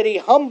only did he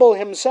humble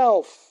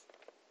himself,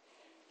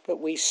 but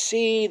we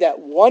see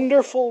that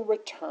wonderful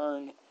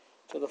return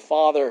to the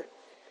Father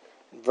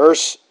in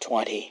verse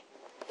 20.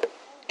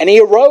 And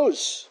he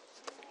arose,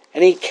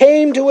 and he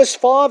came to his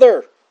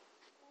father,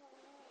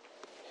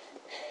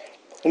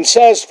 and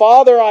says,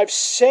 Father, I've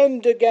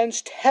sinned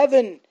against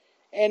heaven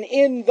and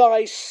in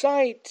thy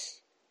sight,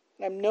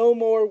 and I'm no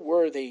more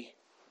worthy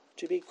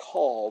to be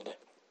called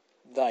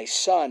thy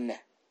son.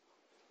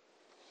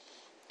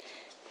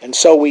 And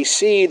so we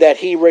see that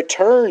he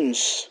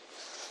returns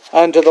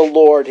unto the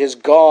Lord his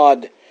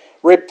God.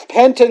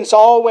 Repentance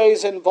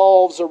always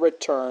involves a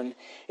return.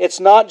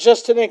 It's not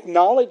just an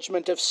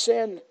acknowledgement of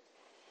sin.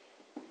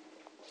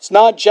 It's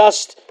not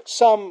just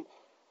some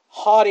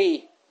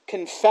haughty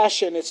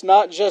confession. It's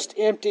not just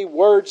empty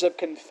words of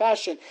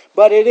confession,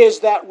 but it is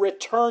that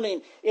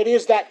returning. It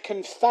is that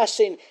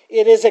confessing.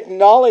 It is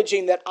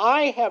acknowledging that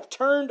I have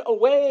turned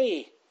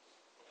away.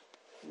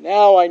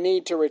 Now I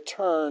need to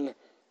return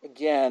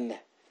again.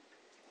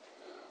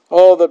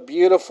 Oh, the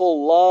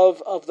beautiful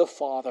love of the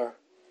Father,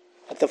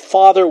 that the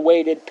Father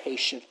waited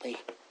patiently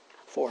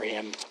for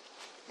him.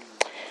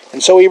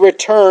 And so he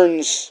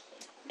returns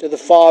to the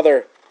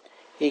Father.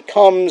 He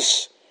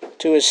comes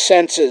to his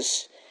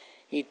senses.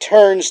 He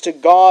turns to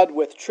God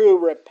with true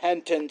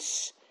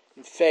repentance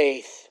and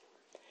faith.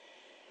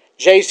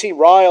 J.C.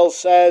 Ryle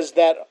says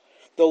that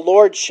the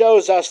Lord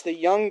shows us the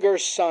younger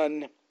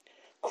son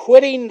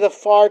quitting the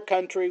far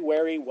country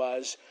where he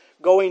was,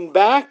 going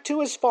back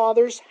to his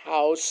father's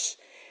house,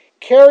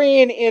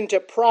 carrying into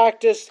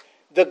practice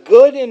the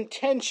good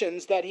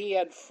intentions that he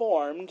had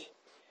formed,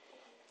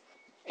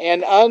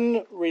 and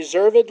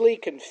unreservedly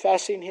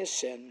confessing his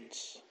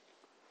sins.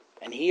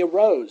 And he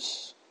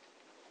arose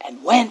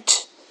and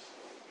went.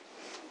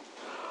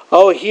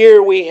 Oh,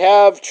 here we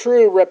have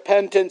true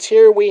repentance.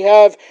 Here we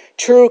have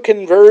true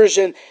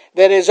conversion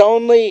that is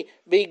only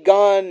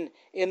begun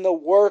in the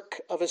work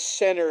of a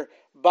sinner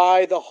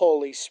by the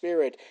Holy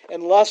Spirit.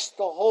 Unless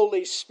the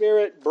Holy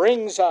Spirit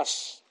brings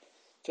us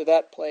to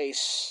that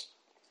place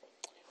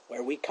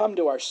where we come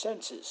to our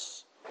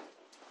senses,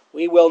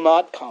 we will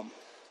not come.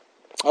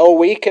 Oh,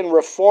 we can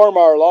reform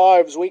our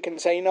lives. We can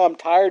say, I'm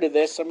tired of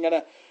this. I'm going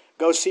to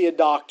go see a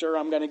doctor.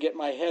 I'm going to get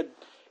my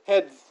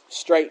head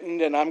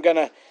straightened, and I'm going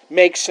to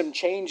make some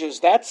changes.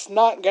 That's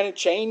not going to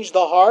change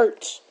the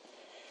heart.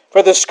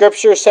 For the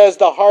Scripture says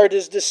the heart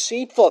is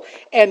deceitful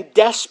and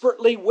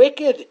desperately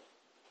wicked.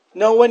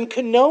 No one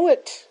can know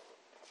it.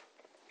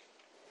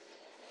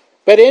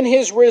 But in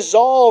his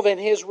resolve and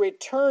his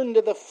return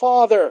to the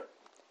Father,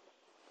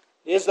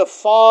 it is the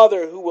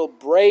Father who will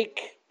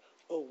break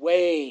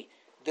away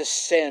the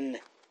sin.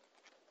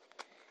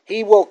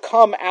 He will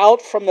come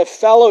out from the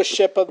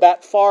fellowship of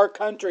that far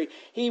country.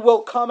 He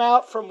will come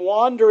out from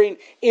wandering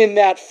in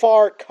that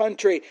far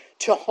country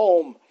to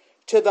home,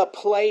 to the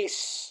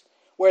place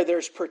where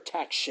there's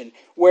protection,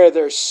 where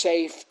there's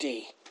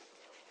safety,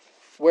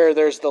 where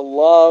there's the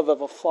love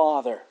of a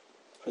Father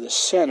for the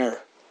sinner.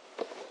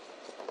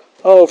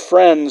 Oh,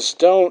 friends,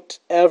 don't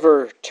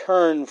ever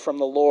turn from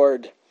the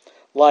Lord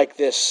like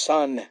this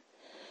son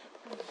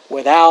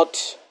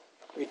without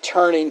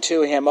returning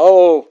to Him.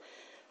 Oh,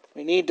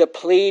 we need to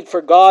plead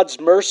for God's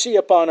mercy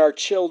upon our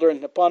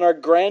children, upon our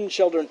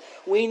grandchildren.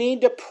 We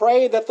need to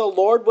pray that the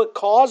Lord would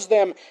cause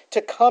them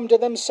to come to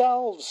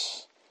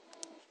themselves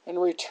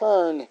and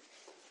return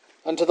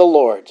unto the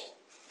Lord,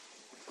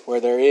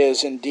 where there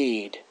is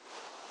indeed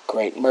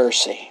great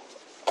mercy.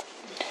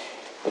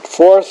 But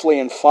fourthly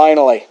and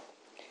finally,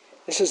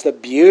 this is the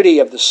beauty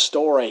of the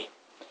story.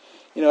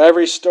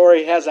 Every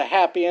story has a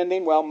happy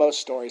ending. Well, most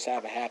stories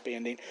have a happy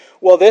ending.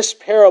 Well, this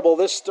parable,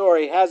 this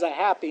story has a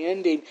happy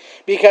ending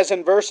because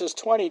in verses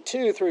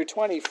 22 through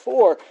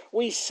 24,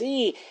 we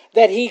see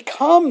that he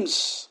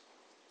comes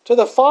to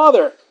the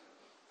Father.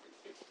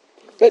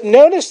 But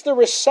notice the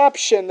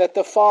reception that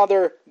the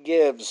Father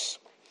gives.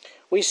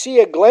 We see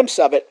a glimpse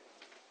of it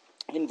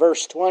in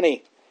verse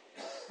 20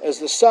 as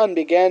the Son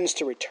begins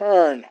to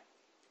return.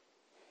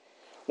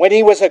 When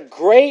he was a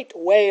great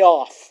way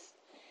off,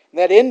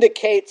 that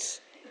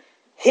indicates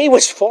he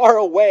was far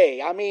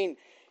away. I mean,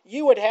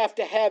 you would have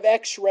to have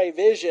X-ray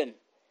vision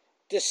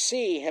to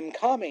see him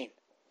coming.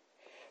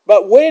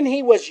 But when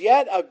he was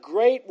yet a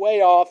great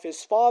way off,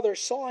 his Father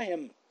saw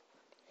him.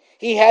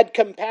 He had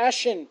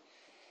compassion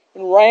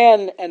and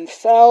ran and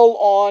fell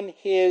on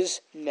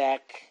his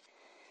neck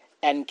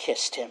and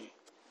kissed him.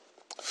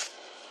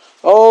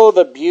 Oh,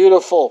 the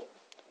beautiful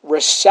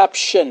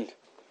reception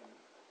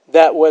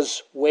that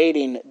was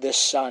waiting this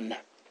son.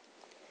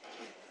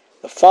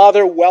 The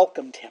Father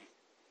welcomed him.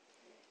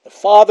 The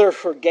Father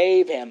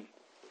forgave him.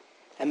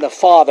 And the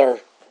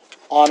Father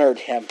honored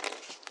him.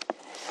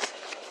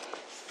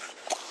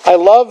 I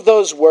love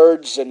those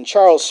words, and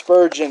Charles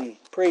Spurgeon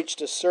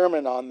preached a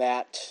sermon on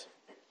that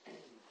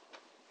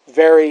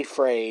very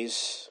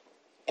phrase,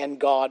 and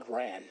God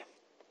ran.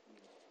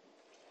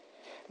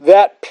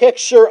 That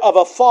picture of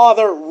a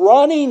father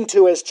running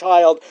to his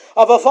child,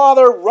 of a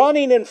father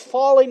running and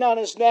falling on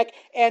his neck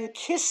and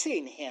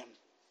kissing him.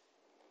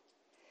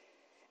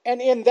 And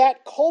in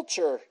that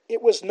culture,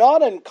 it was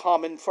not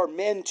uncommon for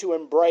men to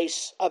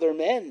embrace other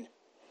men.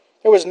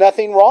 There was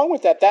nothing wrong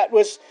with that. That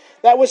was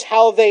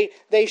how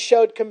they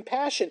showed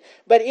compassion.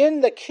 But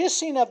in the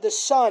kissing of the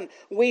Son,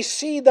 we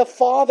see the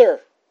Father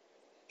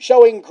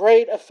showing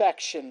great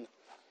affection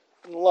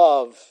and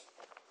love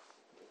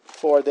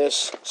for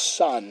this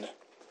Son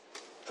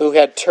who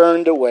had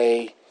turned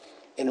away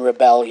in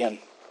rebellion.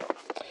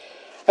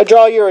 I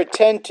draw your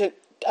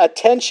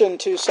attention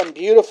to some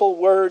beautiful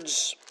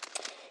words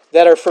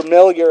that are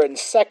familiar in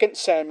 2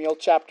 Samuel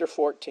chapter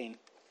 14.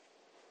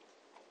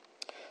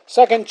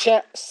 2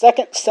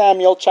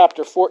 Samuel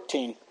chapter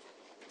 14.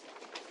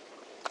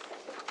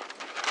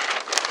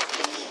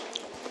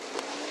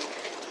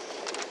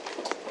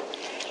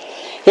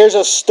 Here's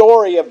a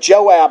story of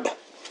Joab,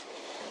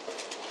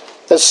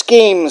 the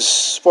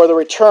schemes for the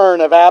return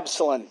of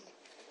Absalom.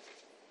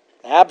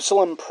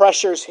 Absalom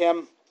pressures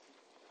him,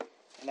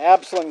 and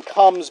Absalom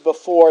comes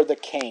before the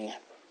king.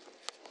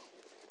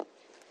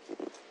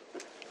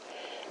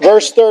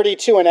 Verse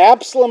 32, and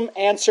Absalom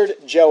answered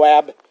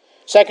Joab,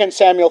 2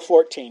 Samuel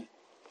 14.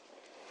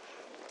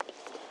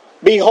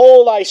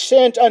 Behold, I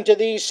sent unto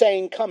thee,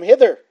 saying, Come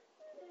hither,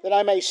 that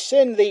I may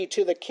send thee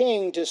to the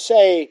king to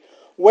say,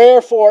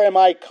 Wherefore am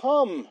I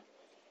come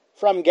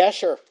from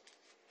Geshur?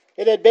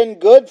 It had been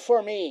good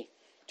for me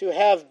to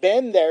have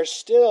been there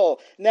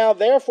still. Now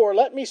therefore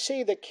let me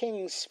see the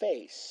king's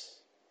face.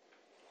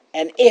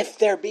 And if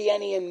there be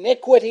any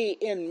iniquity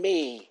in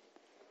me,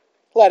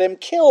 let him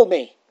kill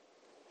me.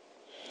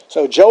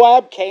 So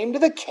Joab came to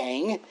the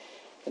king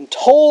and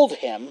told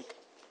him,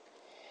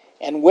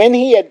 and when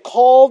he had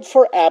called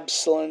for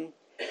Absalom,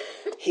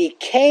 he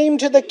came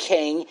to the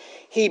king.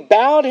 He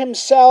bowed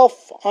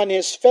himself on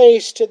his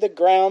face to the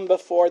ground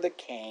before the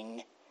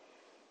king,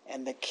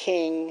 and the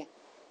king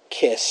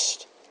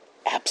kissed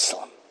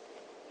Absalom.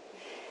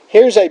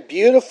 Here's a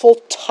beautiful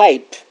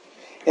type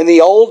in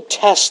the Old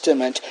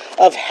Testament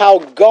of how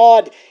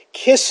God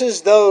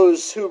kisses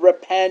those who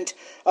repent,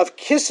 of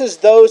kisses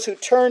those who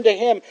turn to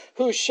Him,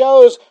 who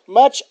shows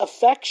much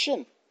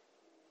affection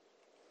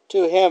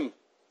to Him.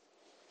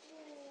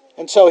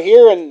 And so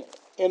here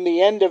in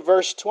the end of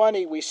verse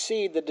 20, we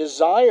see the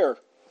desire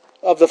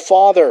of the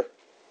Father.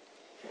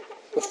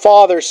 The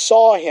Father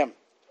saw him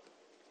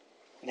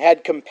and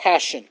had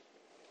compassion,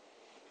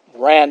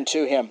 ran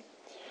to him.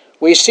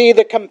 We see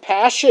the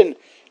compassion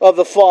of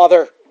the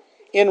Father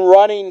in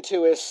running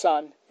to His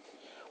Son.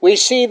 We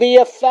see the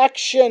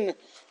affection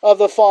of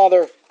the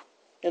Father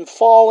in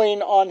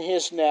falling on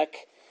His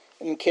neck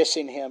and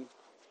kissing Him.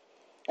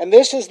 And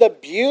this is the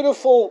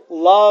beautiful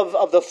love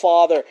of the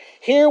Father.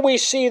 Here we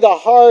see the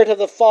heart of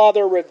the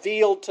Father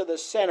revealed to the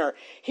sinner.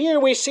 Here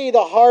we see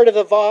the heart of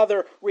the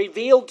Father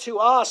revealed to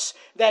us,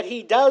 that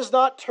He does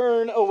not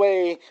turn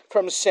away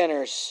from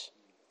sinners.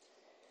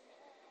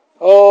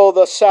 Oh,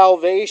 the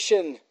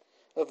salvation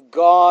of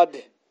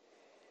God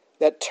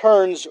that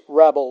turns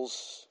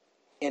rebels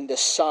into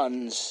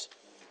sons,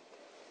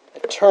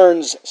 that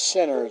turns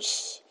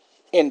sinners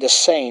into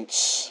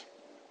saints.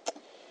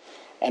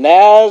 And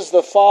as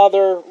the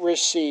Father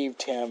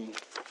received him,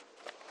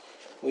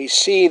 we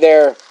see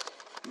there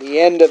the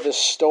end of the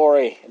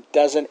story. It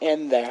doesn't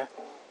end there.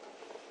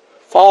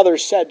 Father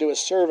said to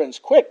his servants,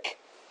 "Quick,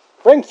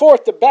 bring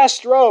forth the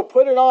best robe,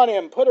 put it on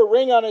him, put a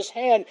ring on his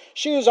hand,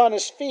 shoes on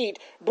his feet,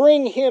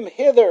 bring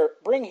hither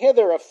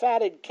a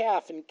fatted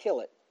calf and kill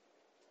it.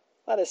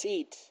 Let us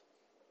eat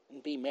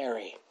and be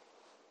merry."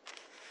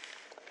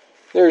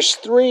 There's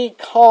three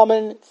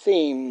common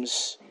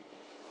themes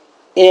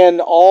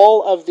in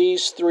all of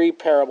these three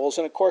parables.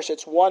 And of course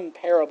it's one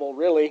parable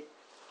really.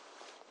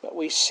 But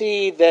we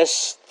see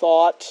this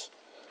thought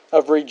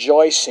of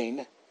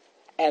rejoicing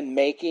and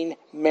making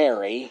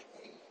merry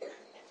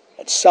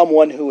at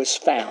someone who is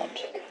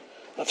found,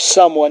 of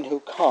someone who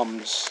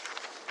comes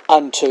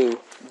unto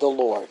the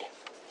Lord.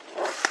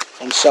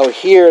 And so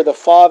here the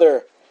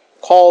Father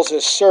calls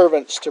His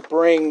servants to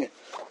bring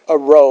a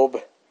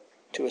robe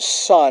to His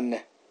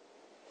Son.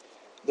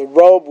 The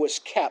robe was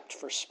kept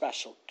for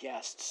special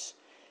guests.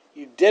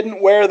 You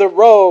didn't wear the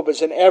robe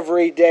as an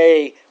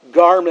everyday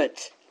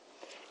garment.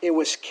 It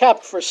was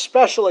kept for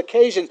special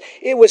occasions.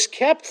 It was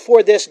kept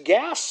for this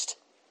guest.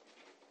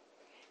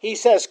 He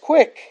says,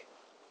 "Quick,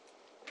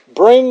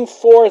 bring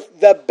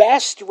forth the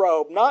best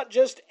robe," not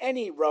just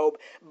any robe,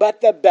 but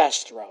the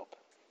best robe.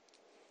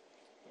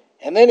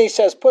 And then he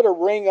says, "Put a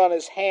ring on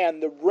his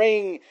hand." The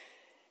ring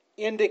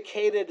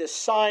indicated a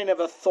sign of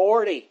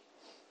authority.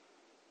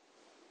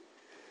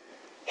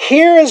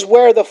 Here is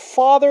where the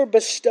Father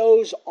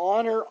bestows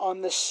honor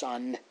on the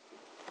Son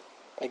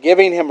by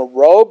giving him a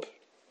robe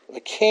of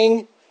a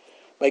king,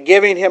 by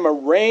giving him a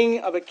ring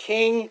of a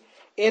king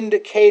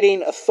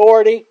indicating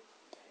authority.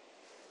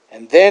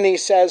 And then he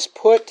says,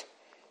 "Put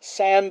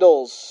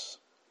sandals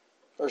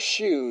or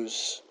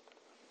shoes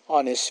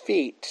on his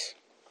feet."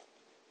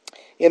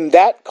 In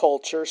that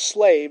culture,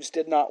 slaves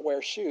did not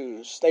wear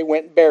shoes. They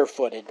went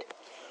barefooted.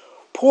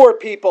 Poor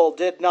people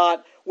did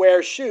not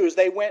wear shoes.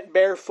 They went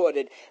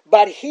barefooted.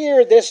 But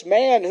here, this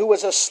man who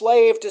was a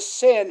slave to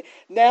sin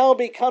now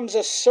becomes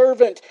a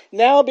servant,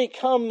 now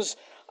becomes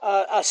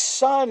a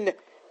son,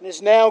 and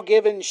is now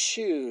given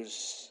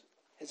shoes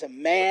as a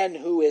man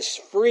who is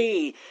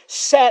free,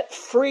 set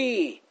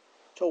free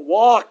to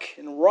walk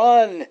and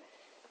run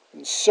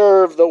and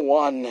serve the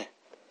one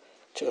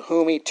to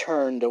whom he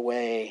turned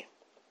away.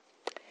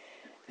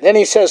 Then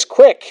he says,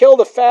 "Quick, kill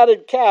the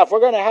fatted calf.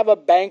 We're going to have a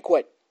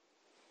banquet."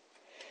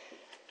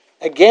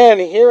 Again,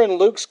 here in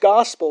Luke's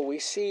gospel, we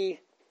see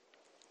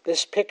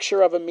this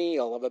picture of a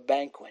meal, of a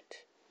banquet.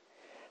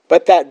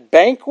 But that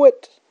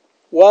banquet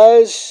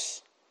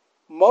was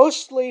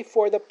mostly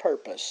for the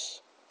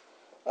purpose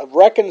of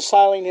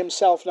reconciling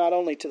himself not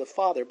only to the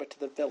Father, but to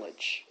the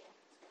village.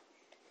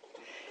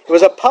 It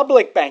was a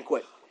public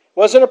banquet. It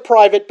wasn't a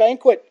private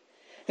banquet.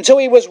 And so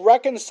he was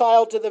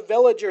reconciled to the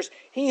villagers.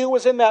 He who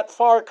was in that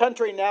far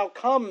country now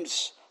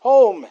comes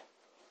home.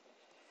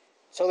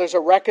 So there's a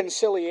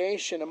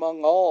reconciliation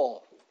among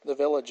all the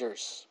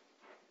villagers.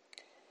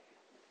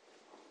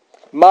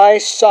 My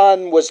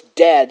son was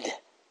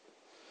dead.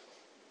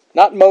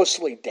 Not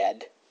mostly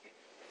dead.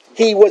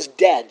 He was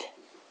dead.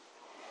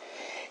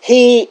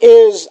 He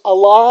is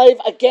alive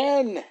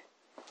again.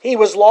 He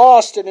was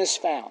lost and is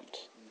found.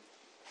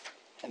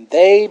 And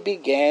they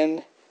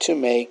began to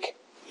make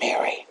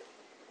merry.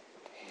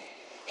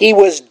 He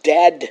was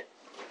dead.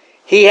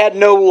 He had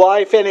no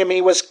life in him.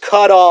 He was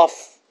cut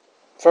off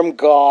from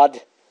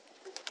God.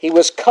 He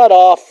was cut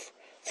off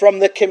from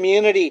the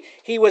community.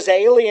 He was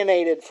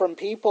alienated from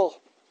people.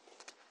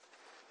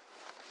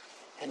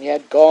 And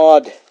yet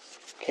God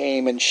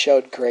came and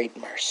showed great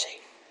mercy.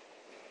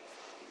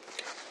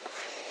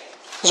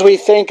 As we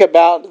think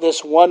about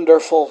this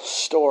wonderful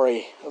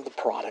story of the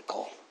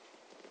prodigal,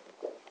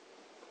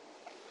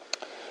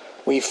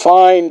 we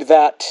find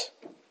that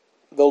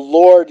the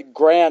Lord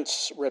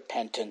grants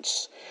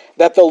repentance,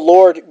 that the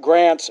Lord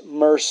grants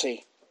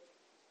mercy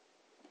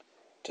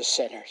to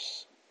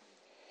sinners.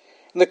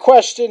 And the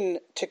question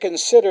to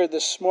consider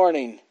this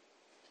morning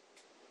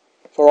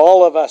for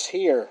all of us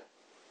here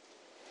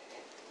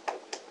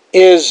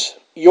is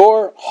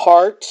your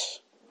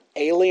heart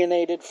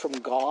alienated from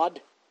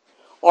God?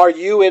 Are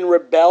you in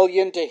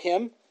rebellion to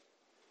Him?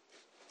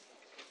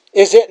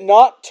 Is it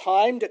not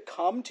time to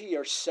come to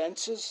your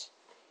senses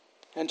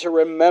and to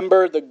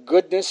remember the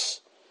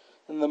goodness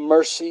and the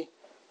mercy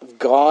of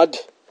God?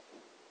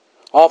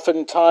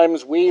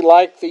 Oftentimes we,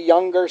 like the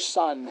younger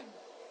son,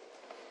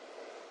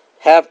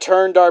 have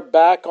turned our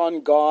back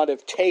on God,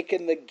 have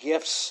taken the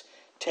gifts,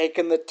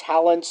 taken the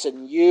talents,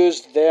 and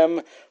used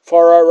them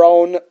for our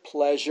own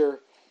pleasure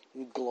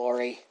and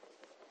glory.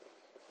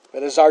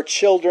 But as our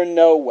children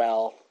know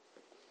well,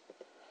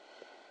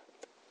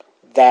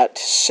 that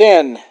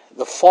sin,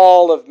 the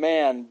fall of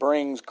man,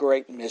 brings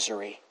great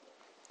misery.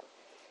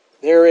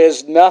 There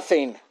is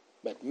nothing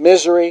but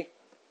misery,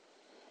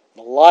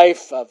 a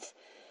life of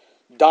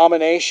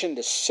domination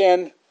to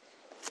sin,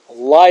 a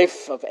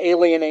life of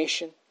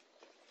alienation,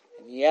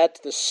 and yet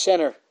the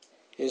sinner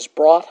is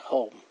brought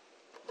home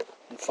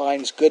and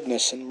finds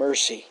goodness and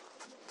mercy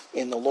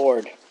in the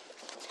Lord.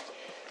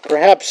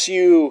 Perhaps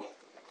you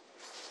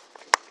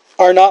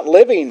are not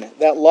living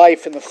that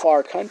life in the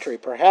far country.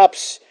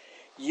 Perhaps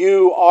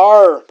you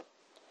are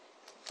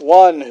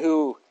one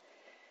who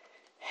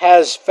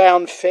has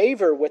found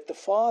favor with the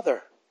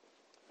Father.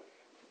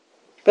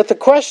 But the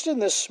question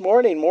this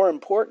morning, more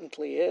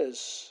importantly,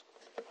 is,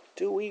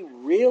 do we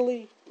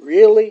really,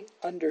 really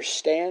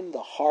understand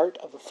the heart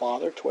of the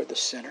Father toward the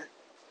sinner?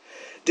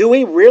 Do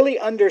we really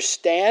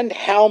understand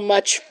how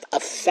much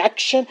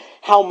affection,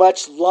 how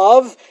much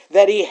love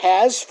that He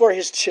has for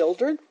His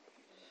children?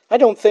 I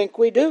don't think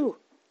we do.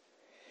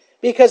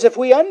 Because if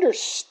we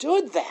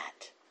understood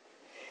that,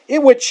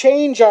 it would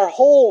change our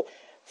whole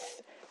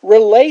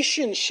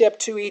relationship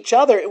to each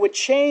other. It would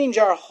change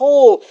our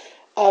whole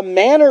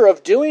manner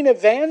of doing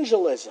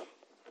evangelism.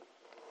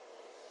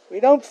 We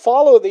don't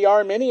follow the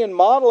Arminian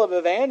model of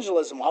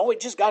evangelism. Oh, we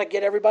just got to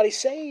get everybody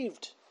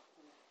saved.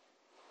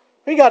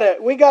 We got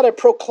to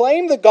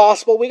proclaim the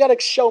gospel. We got to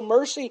show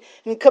mercy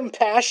and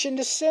compassion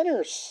to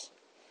sinners.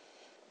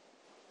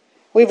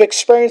 We've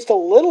experienced a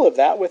little of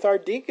that with our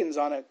deacons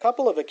on a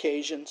couple of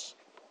occasions.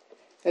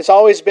 It's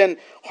always been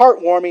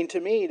heartwarming to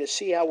me to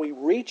see how we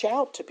reach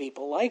out to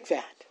people like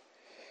that.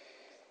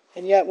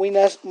 And yet we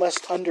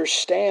must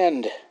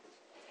understand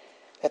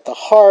that the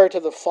heart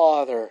of the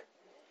Father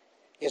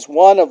is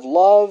one of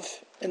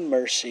love and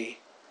mercy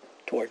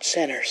toward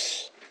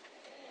sinners.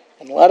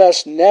 And let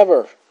us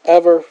never,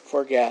 ever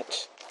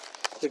forget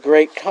the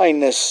great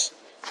kindness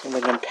and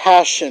the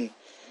compassion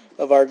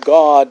of our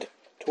God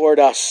toward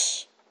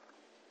us.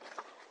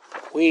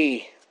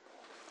 We,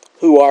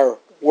 who are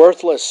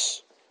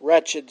worthless,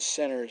 wretched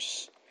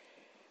sinners,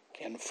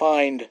 can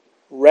find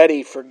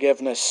ready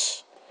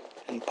forgiveness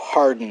and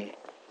pardon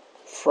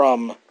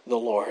from the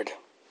Lord.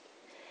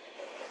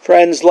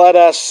 Friends, let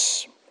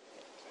us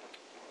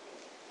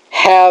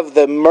have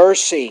the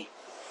mercy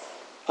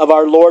of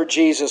our Lord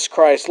Jesus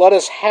Christ. Let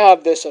us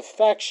have this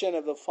affection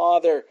of the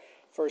Father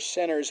for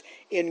sinners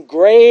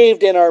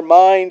engraved in our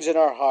minds and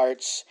our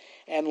hearts.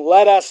 And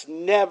let us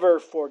never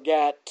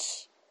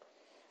forget,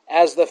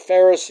 as the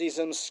Pharisees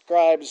and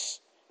scribes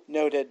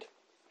noted,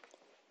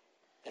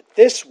 that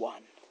this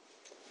one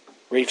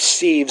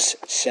receives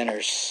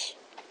sinners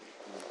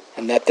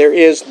and that there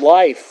is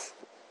life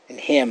in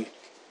Him.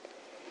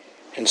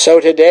 And so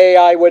today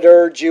I would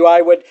urge you,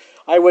 I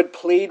would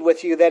plead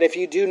with you that if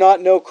you do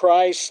not know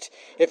Christ,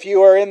 if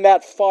you are in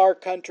that far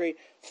country,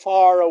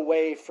 far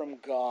away from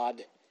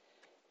God,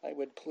 I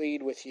would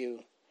plead with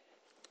you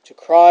to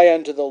cry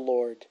unto the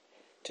Lord,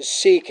 to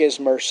seek His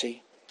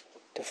mercy,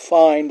 to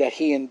find that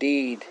He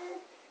indeed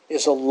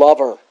is a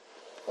lover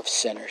of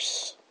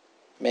sinners.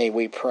 May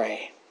we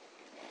pray.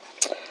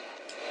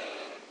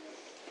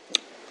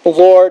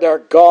 Lord our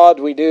God,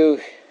 we do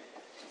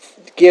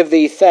give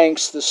Thee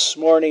thanks this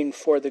morning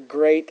for the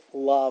great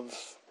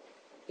love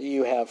that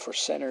You have for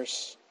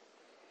sinners.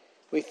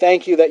 We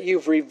thank You that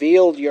You've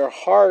revealed Your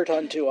heart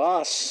unto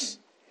us,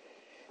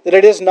 that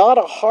it is not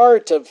a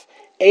heart of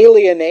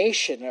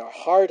alienation or a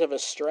heart of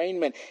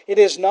estrangement. It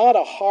is not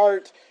a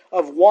heart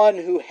of one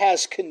who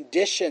has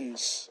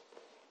conditions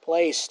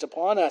placed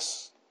upon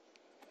us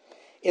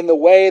in the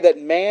way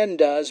that man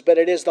does, but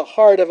it is the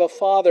heart of a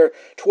Father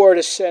toward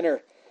a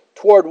sinner,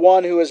 toward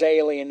one who is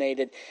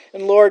alienated.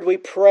 And Lord, we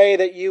pray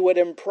that You would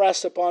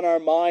impress upon our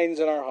minds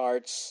and our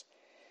hearts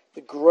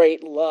the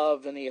great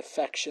love and the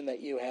affection that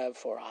you have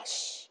for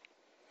us.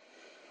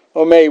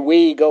 Oh, may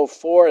we go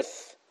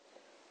forth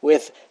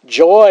with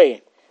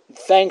joy,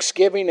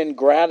 thanksgiving, and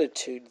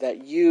gratitude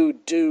that you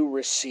do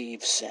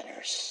receive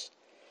sinners.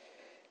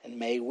 And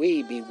may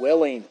we be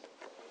willing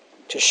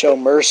to show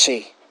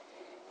mercy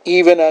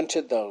even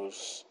unto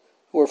those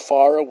who are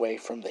far away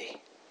from thee.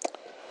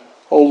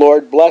 O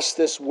Lord, bless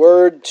this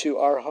word to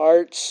our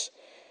hearts.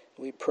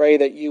 We pray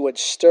that you would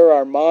stir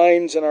our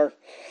minds and our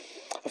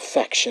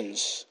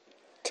affections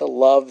to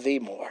love thee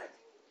more.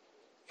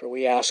 For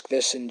we ask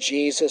this in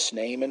Jesus'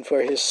 name and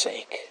for his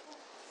sake.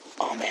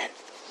 Amen.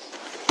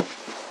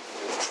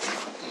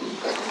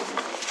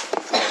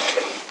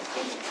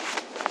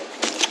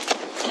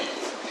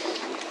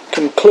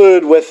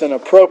 Conclude with an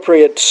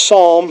appropriate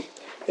psalm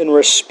in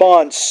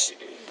response.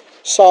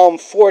 Psalm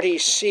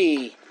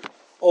 40c.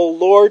 O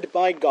Lord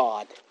my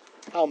God,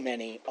 how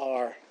many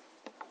are